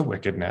flees the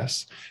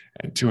wickedness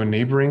to a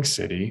neighboring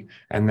city,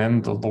 and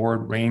then the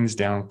Lord rains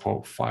down,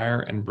 quote,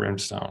 fire and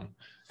brimstone,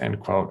 end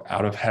quote,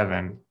 out of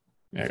heaven,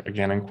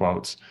 again in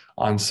quotes,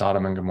 on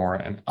Sodom and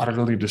Gomorrah, and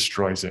utterly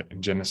destroys it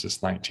in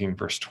Genesis 19,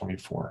 verse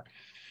 24.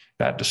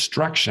 That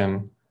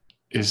destruction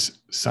is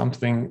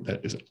something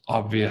that is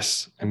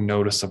obvious and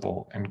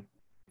noticeable, and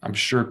I'm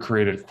sure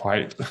created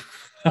quite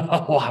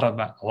a lot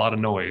of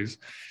noise.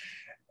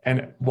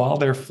 And while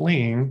they're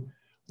fleeing,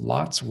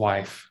 Lot's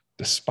wife,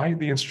 despite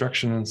the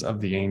instructions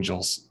of the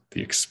angels,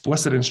 the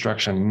explicit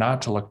instruction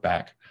not to look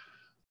back,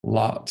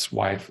 Lot's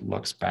wife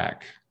looks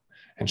back,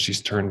 and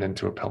she's turned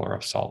into a pillar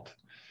of salt.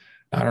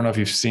 Now, I don't know if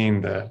you've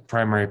seen the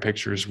primary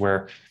pictures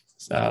where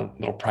a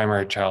little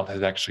primary child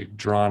has actually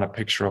drawn a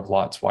picture of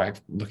Lot's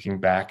wife looking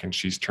back, and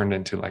she's turned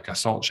into like a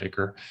salt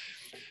shaker.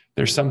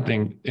 There's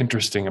something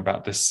interesting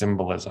about this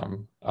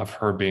symbolism of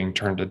her being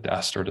turned to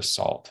dust or to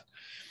salt.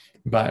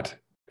 But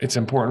it's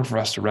important for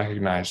us to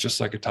recognize, just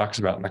like it talks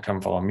about in the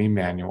Come Follow Me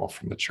manual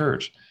from the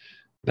church,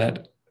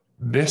 that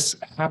this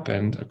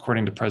happened,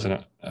 according to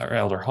President or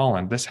Elder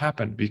Holland, this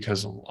happened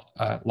because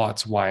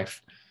Lot's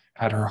wife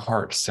had her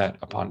heart set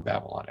upon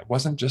Babylon. It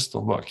wasn't just the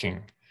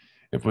looking,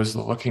 it was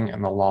the looking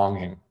and the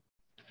longing.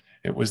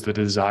 It was the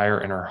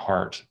desire in her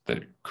heart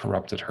that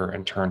corrupted her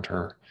and turned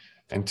her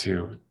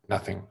into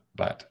nothing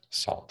but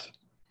salt.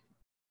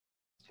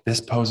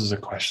 This poses a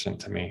question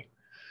to me.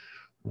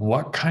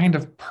 What kind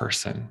of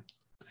person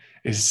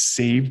is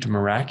saved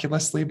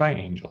miraculously by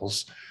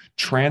angels,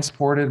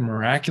 transported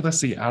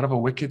miraculously out of a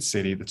wicked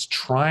city that's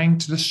trying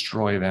to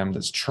destroy them,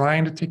 that's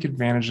trying to take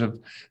advantage of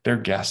their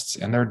guests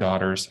and their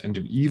daughters and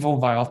do evil,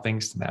 vile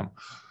things to them?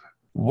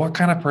 What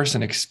kind of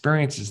person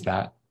experiences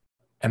that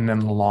and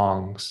then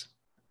longs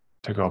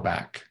to go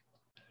back?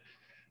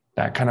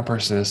 That kind of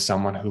person is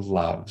someone who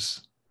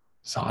loves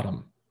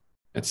Sodom.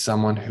 It's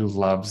someone who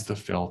loves the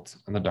filth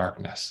and the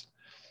darkness.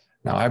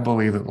 Now, I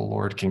believe that the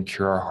Lord can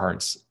cure our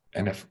hearts.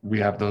 And if we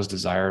have those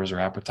desires or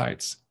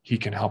appetites, he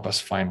can help us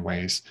find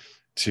ways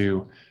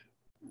to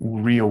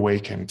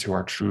reawaken to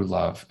our true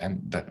love, and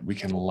that we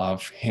can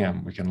love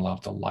him. We can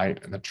love the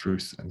light and the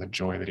truth and the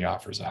joy that he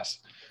offers us.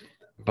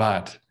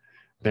 But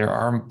there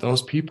are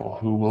those people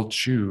who will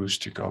choose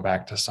to go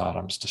back to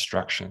Sodom's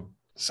destruction,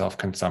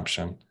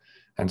 self-consumption,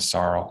 and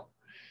sorrow.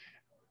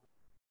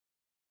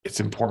 It's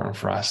important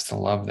for us to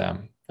love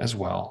them as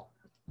well,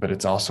 but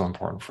it's also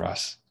important for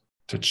us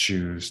to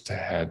choose to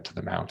head to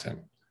the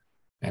mountain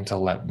and to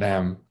let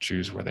them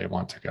choose where they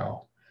want to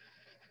go.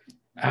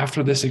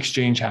 After this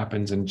exchange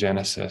happens in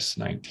Genesis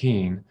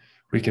 19,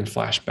 we can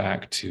flash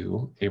back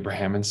to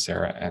Abraham and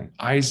Sarah and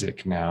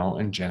Isaac now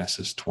in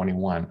Genesis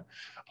 21.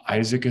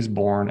 Isaac is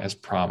born as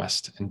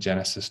promised in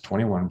Genesis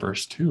 21,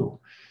 verse 2.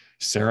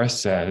 Sarah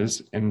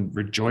says, in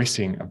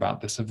rejoicing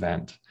about this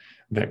event,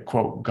 that,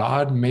 quote,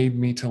 God made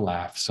me to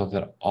laugh so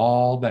that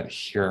all that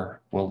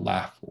hear will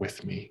laugh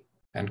with me,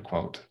 end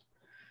quote.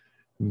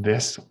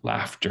 This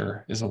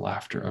laughter is a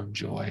laughter of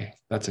joy.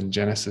 That's in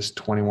Genesis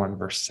 21,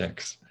 verse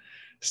 6.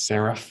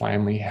 Sarah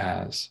finally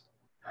has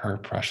her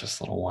precious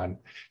little one.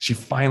 She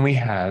finally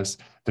has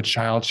the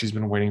child she's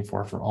been waiting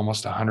for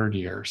almost 100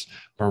 years,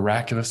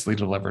 miraculously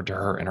delivered to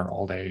her in her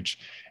old age.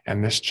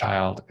 And this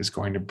child is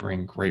going to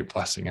bring great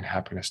blessing and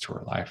happiness to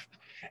her life.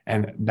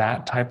 And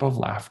that type of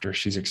laughter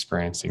she's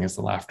experiencing is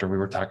the laughter we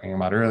were talking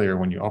about earlier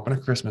when you open a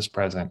Christmas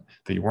present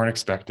that you weren't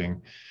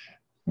expecting,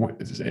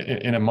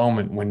 in a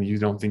moment when you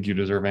don't think you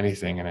deserve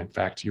anything, and in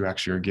fact you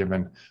actually are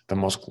given the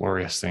most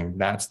glorious thing.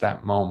 That's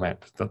that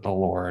moment that the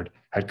Lord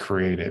had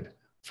created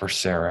for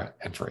Sarah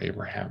and for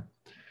Abraham.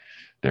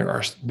 They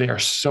are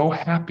so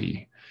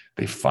happy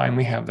they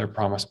finally have their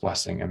promised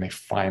blessing and they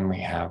finally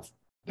have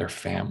their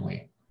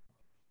family.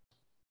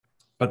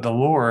 But the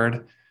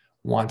Lord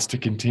wants to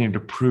continue to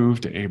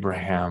prove to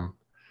Abraham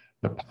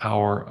the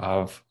power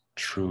of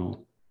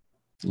true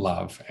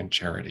love and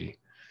charity.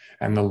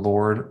 And the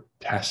Lord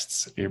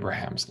tests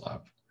Abraham's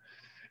love.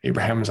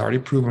 Abraham has already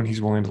proven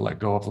he's willing to let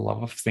go of the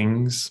love of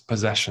things,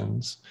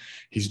 possessions.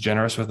 He's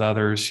generous with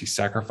others. He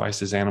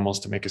sacrifices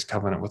animals to make his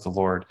covenant with the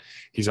Lord.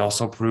 He's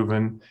also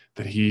proven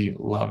that he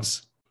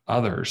loves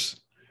others.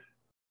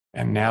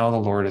 And now the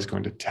Lord is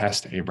going to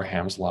test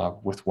Abraham's love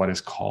with what is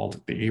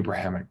called the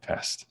Abrahamic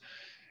test.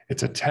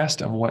 It's a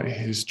test of what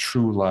his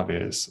true love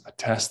is, a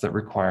test that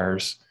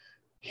requires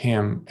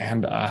him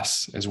and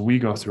us, as we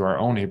go through our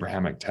own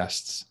Abrahamic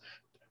tests,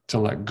 to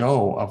let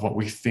go of what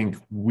we think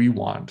we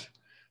want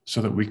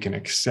so that we can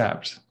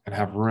accept and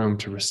have room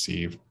to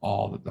receive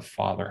all that the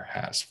Father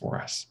has for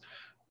us,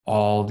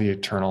 all the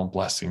eternal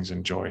blessings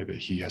and joy that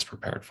he has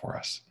prepared for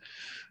us.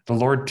 The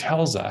Lord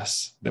tells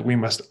us that we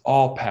must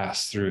all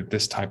pass through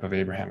this type of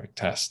Abrahamic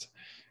test.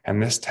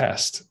 And this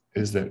test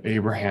is that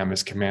Abraham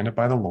is commanded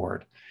by the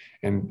Lord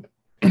in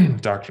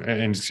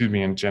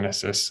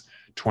Genesis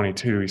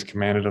 22, he's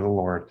commanded of the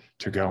Lord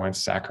to go and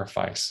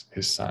sacrifice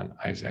his son,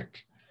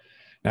 Isaac.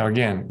 Now,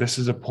 again, this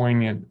is a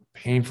poignant,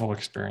 painful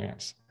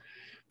experience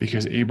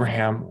because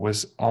Abraham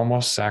was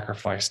almost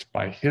sacrificed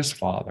by his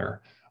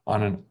father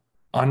on an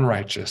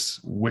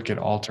unrighteous, wicked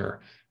altar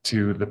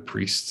to the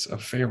priests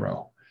of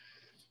Pharaoh.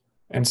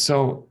 And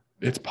so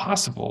it's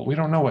possible, we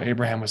don't know what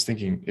Abraham was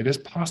thinking. It is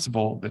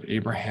possible that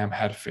Abraham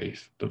had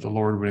faith that the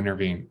Lord would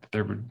intervene, that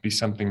there would be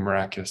something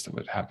miraculous that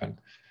would happen.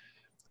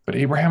 But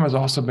Abraham has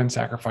also been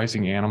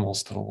sacrificing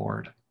animals to the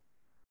Lord,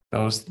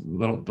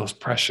 those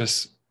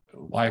precious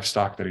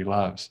livestock that he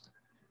loves.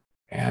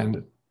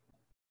 And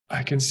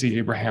I can see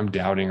Abraham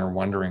doubting or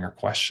wondering or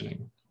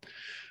questioning.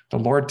 The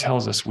Lord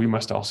tells us we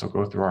must also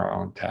go through our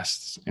own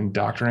tests. In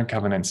Doctrine and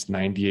Covenants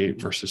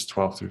 98, verses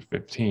 12 through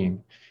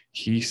 15,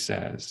 he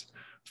says,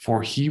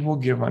 "For he will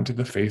give unto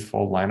the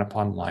faithful line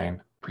upon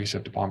line,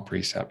 precept upon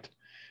precept,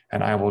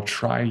 and I will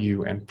try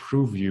you and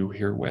prove you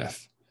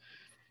herewith.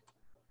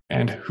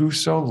 And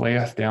whoso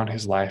layeth down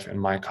his life in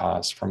my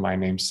cause for my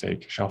name's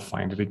sake shall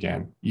find it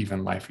again,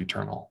 even life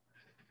eternal.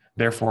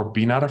 Therefore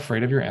be not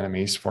afraid of your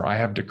enemies, for I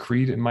have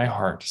decreed in my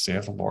heart,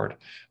 saith the Lord,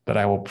 that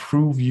I will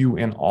prove you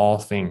in all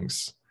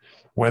things,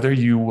 whether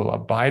you will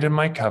abide in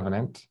my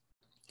covenant,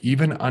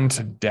 even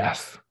unto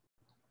death,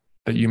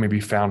 that you may be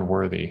found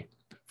worthy.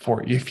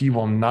 For if you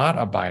will not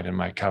abide in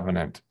my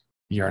covenant,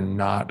 ye are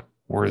not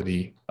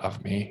worthy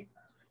of me."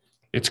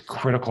 It's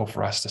critical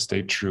for us to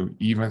stay true,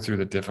 even through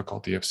the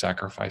difficulty of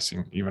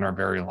sacrificing even our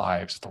very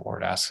lives. The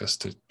Lord asks us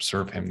to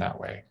serve him that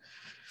way.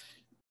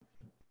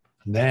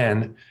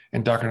 Then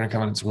in Doctrine and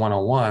Covenants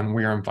 101,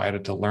 we are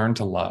invited to learn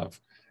to love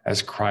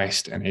as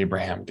Christ and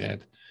Abraham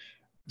did,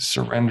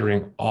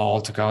 surrendering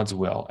all to God's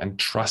will and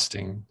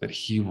trusting that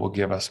he will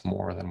give us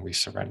more than we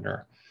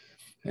surrender.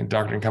 In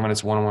Doctrine and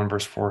Covenants 101,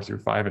 verse 4 through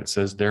 5, it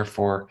says,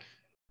 "Therefore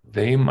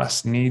they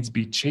must needs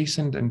be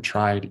chastened and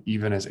tried,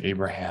 even as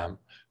Abraham,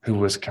 who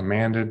was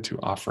commanded to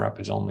offer up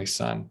his only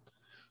son.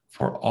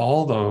 For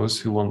all those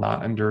who will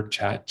not endure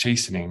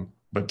chastening,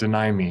 but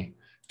deny me,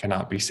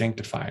 cannot be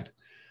sanctified."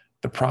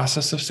 The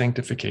process of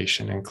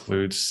sanctification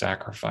includes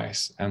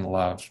sacrifice and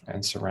love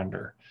and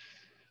surrender.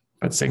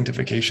 But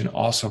sanctification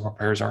also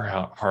prepares our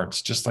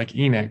hearts, just like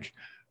Enoch,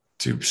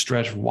 to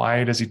stretch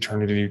wide as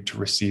eternity to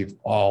receive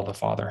all the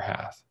Father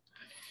hath.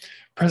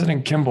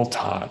 President Kimball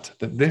taught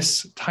that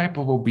this type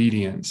of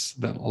obedience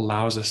that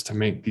allows us to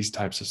make these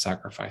types of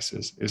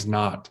sacrifices is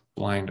not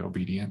blind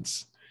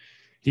obedience.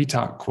 He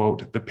taught,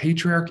 quote, "The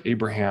patriarch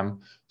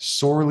Abraham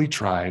sorely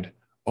tried,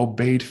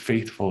 obeyed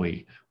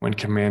faithfully when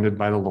commanded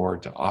by the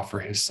Lord to offer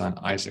his son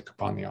Isaac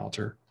upon the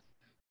altar."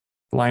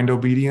 Blind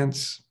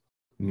obedience?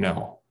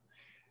 No.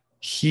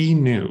 He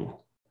knew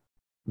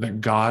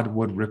that God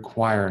would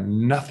require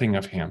nothing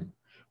of him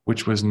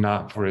which was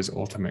not for his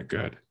ultimate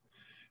good.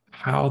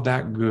 How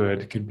that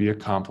good could be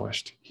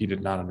accomplished, he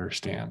did not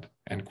understand,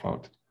 end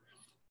quote.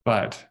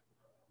 But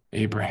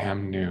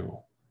Abraham knew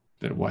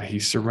that what he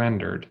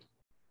surrendered,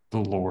 the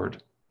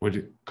Lord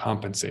would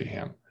compensate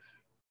him,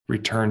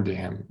 return to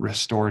him,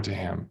 restore to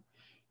him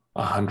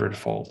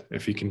 100-fold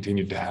if he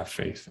continued to have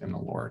faith in the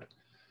Lord.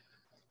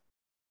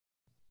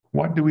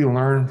 What do we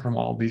learn from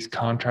all these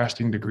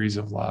contrasting degrees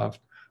of love,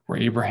 where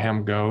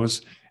Abraham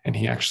goes and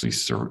he actually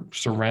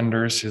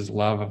surrenders his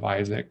love of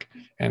Isaac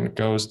and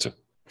goes to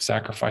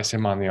sacrifice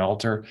him on the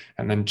altar,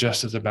 and then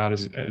just as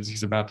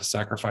he's about to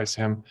sacrifice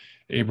him,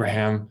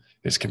 Abraham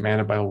is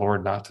commanded by the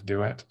Lord not to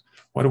do it?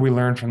 What do we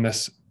learn from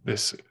this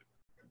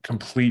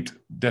complete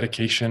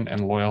dedication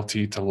and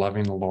loyalty to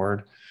loving the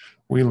Lord?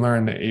 We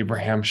learn that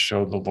Abraham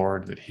showed the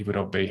Lord that he would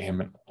obey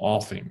him in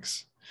all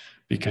things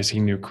because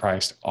he knew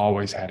Christ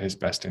always had his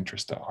best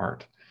interest at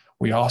heart.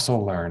 We also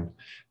learn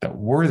that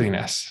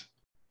worthiness,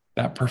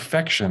 that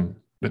perfection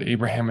that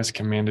Abraham is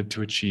commanded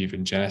to achieve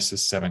in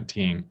Genesis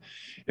 17,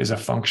 is a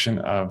function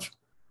of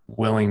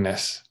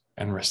willingness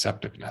and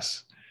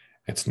receptiveness.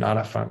 It's not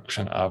a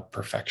function of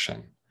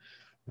perfection.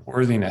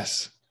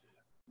 Worthiness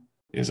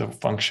is a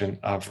function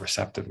of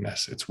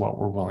receptiveness. It's what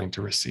we're willing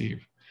to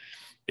receive.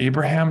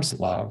 Abraham's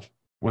love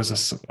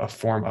was a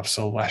form of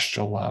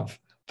celestial love,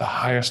 the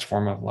highest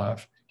form of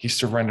love. He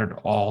surrendered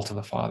all to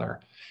the Father.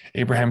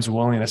 Abraham's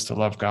willingness to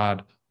love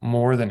God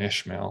more than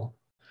Ishmael,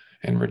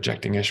 and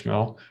rejecting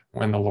Ishmael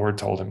when the Lord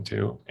told him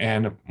to,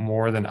 and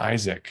more than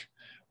Isaac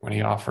when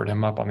he offered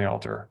him up on the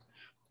altar,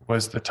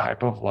 was the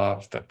type of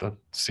love that the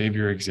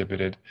Savior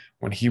exhibited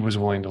when he was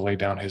willing to lay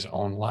down his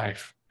own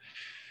life.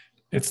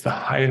 It's the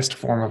highest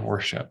form of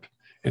worship.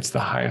 It's the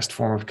highest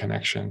form of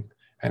connection,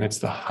 and it's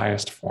the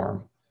highest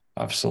form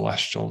of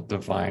celestial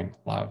divine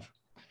love.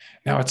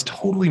 Now, it's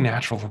totally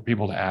natural for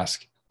people to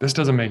ask, this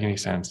doesn't make any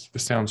sense.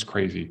 This sounds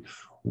crazy.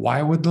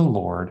 Why would the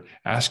Lord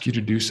ask you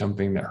to do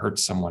something that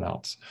hurts someone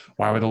else?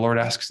 Why would the Lord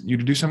ask you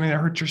to do something that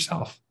hurts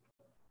yourself?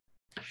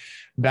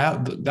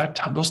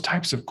 Those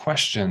types of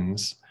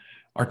questions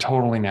are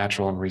totally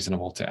natural and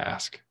reasonable to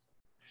ask.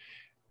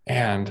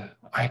 And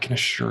I can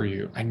assure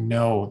you, I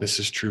know this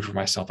is true for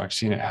myself. I've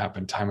seen it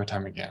happen time and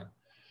time again.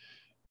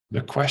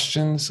 The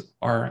questions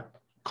are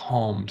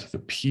calmed. The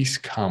peace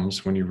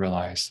comes when you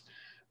realize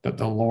that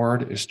the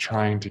Lord is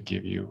trying to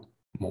give you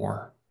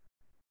more,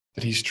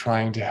 that he's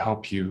trying to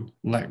help you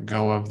let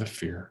go of the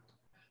fear,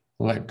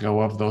 let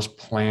go of those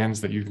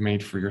plans that you've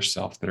made for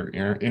yourself that are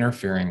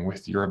interfering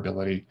with your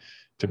ability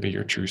to be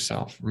your true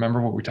self.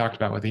 Remember what we talked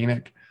about with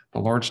Enoch? The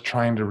Lord's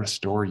trying to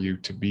restore you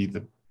to be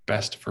the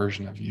best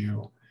version of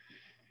you.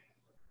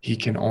 He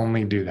can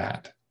only do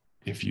that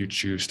if you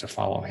choose to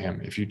follow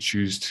him, if you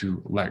choose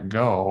to let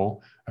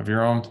go of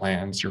your own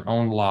plans, your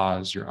own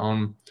laws, your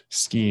own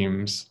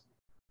schemes,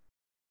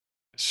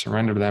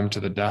 surrender them to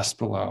the dust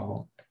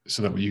below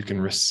so that you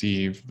can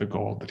receive the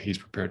gold that he's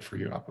prepared for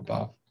you up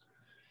above.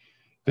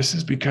 This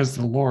is because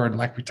the Lord,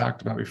 like we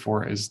talked about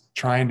before, is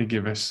trying to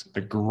give us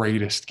the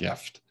greatest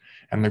gift.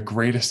 And the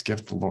greatest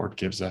gift the Lord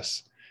gives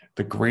us,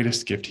 the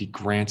greatest gift he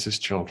grants his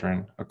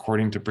children,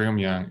 according to Brigham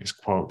Young, is,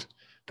 quote,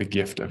 the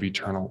gift of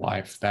eternal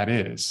life. That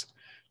is,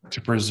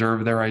 to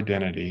preserve their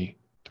identity,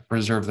 to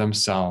preserve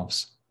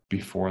themselves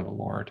before the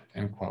Lord,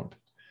 end quote.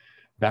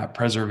 That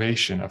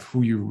preservation of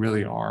who you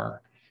really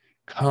are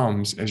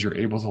comes as you're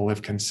able to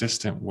live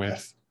consistent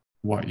with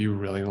what you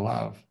really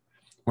love.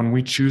 When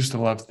we choose to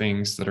love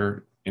things that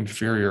are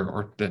inferior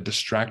or that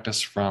distract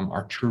us from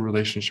our true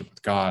relationship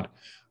with God,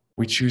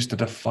 we choose to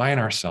define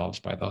ourselves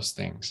by those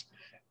things.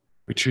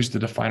 We choose to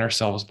define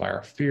ourselves by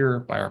our fear,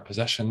 by our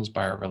possessions,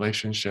 by our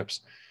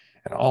relationships,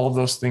 and all of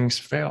those things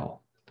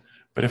fail.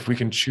 But if we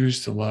can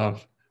choose to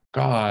love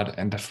God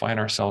and define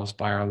ourselves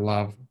by our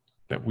love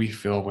that we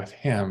feel with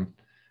him,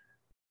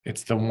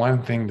 it's the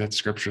one thing that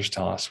scriptures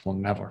tell us will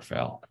never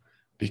fail,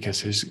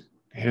 because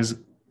his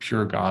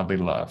pure godly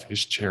love,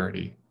 his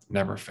charity,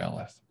 never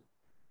faileth.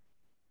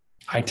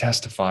 I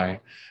testify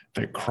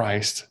that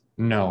Christ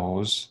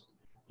knows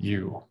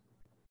you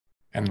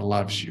and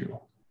loves you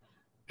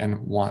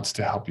and wants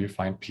to help you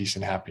find peace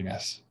and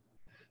happiness.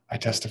 I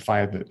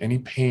testify that any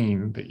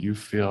pain that you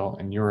feel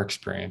in your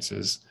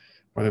experiences,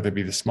 whether they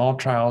be the small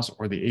trials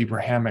or the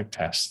Abrahamic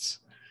tests,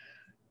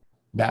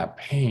 that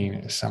pain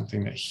is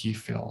something that he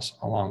feels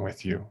along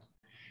with you.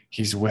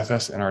 He's with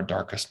us in our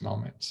darkest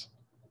moments.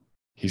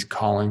 He's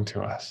calling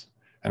to us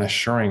and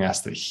assuring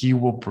us that he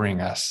will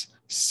bring us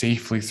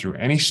safely through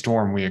any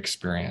storm we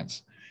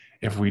experience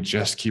if we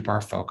just keep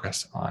our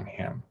focus on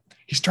him.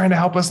 He's trying to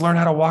help us learn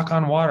how to walk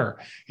on water.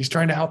 He's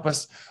trying to help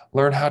us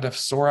learn how to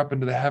soar up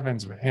into the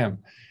heavens with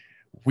him.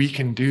 We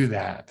can do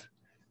that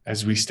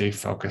as we stay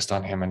focused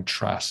on him and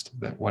trust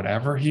that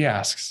whatever he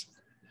asks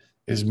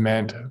is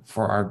meant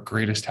for our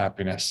greatest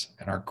happiness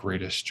and our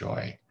greatest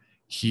joy.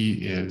 He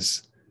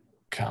is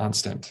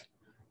constant.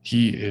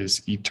 He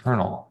is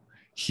eternal.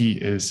 He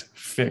is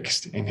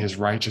fixed in his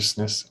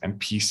righteousness and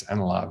peace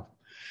and love.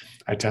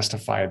 I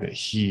testify that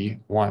he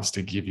wants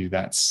to give you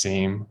that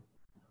same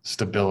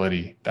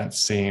stability, that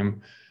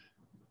same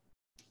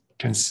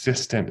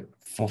consistent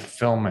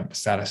fulfillment,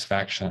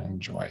 satisfaction, and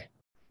joy.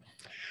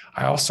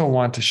 I also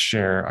want to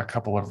share a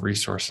couple of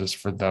resources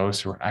for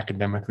those who are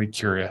academically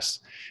curious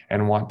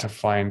and want to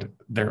find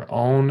their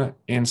own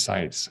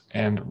insights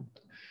and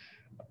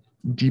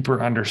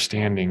deeper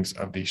understandings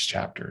of these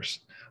chapters.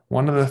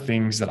 One of the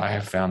things that I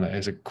have found that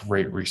is a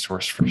great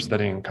resource for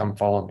studying Come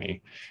Follow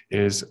Me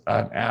is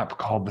an app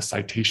called the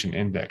Citation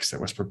Index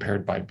that was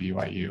prepared by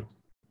BYU.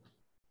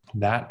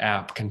 That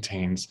app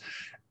contains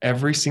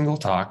every single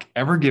talk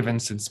ever given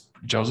since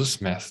Joseph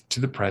Smith to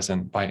the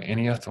present by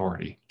any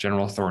authority,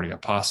 general authority,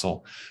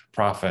 apostle,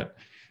 prophet,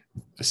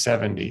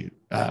 70,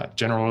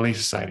 General Relief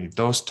Society.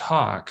 Those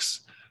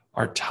talks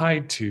are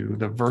tied to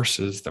the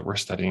verses that we're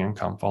studying in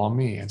Come Follow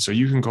Me. And so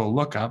you can go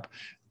look up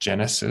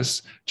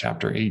Genesis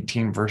chapter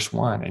 18, verse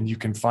 1, and you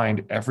can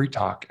find every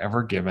talk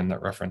ever given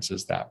that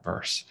references that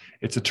verse.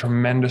 It's a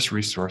tremendous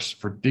resource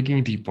for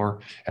digging deeper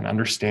and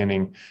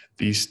understanding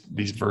these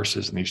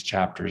verses and these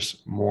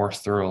chapters more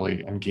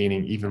thoroughly and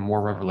gaining even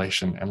more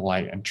revelation and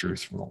light and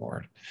truth from the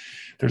Lord.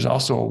 There's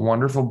also a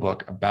wonderful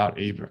book about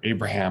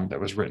Abraham that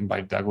was written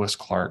by Douglas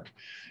Clark,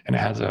 and it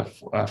has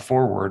a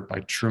foreword by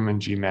Truman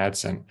G.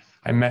 Madsen.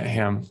 I met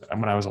him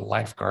when I was a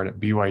lifeguard at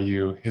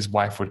BYU. His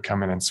wife would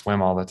come in and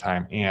swim all the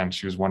time, and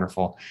she was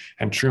wonderful.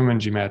 And Truman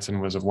G. Madsen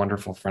was a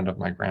wonderful friend of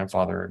my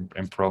grandfather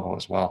in Provo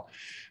as well,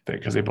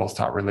 because they both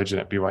taught religion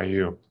at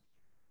BYU.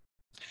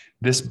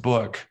 This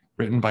book,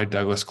 written by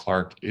Douglas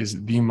Clark,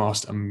 is the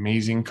most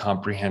amazing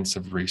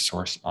comprehensive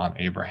resource on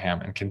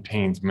Abraham and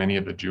contains many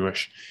of the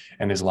Jewish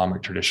and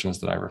Islamic traditions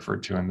that I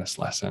referred to in this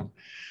lesson.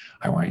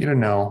 I want you to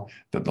know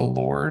that the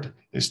Lord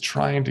is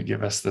trying to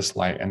give us this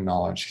light and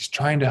knowledge. He's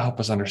trying to help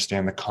us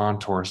understand the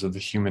contours of the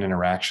human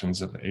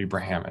interactions of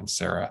Abraham and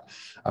Sarah,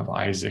 of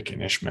Isaac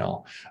and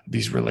Ishmael,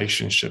 these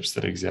relationships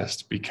that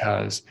exist,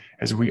 because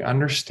as we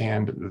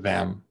understand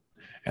them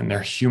and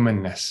their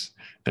humanness,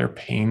 their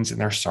pains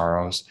and their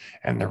sorrows,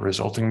 and their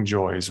resulting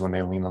joys when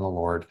they lean on the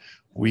Lord,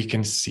 we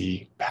can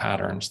see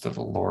patterns that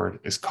the Lord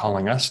is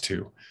calling us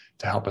to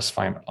help us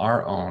find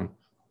our own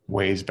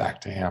ways back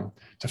to him,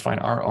 to find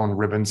our own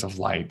ribbons of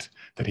light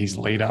that he's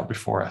laid out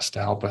before us to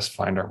help us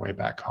find our way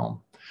back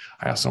home.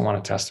 I also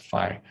want to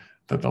testify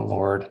that the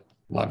Lord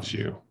loves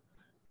you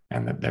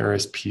and that there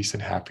is peace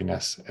and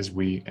happiness as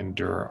we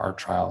endure our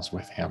trials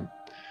with him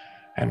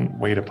and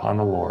wait upon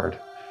the Lord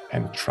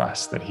and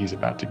trust that he's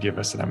about to give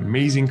us an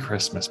amazing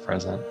Christmas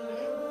present,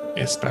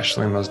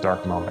 especially in those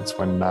dark moments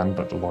when none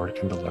but the Lord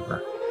can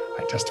deliver.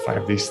 I testify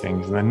of these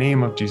things in the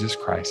name of Jesus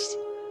Christ.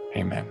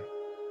 Amen.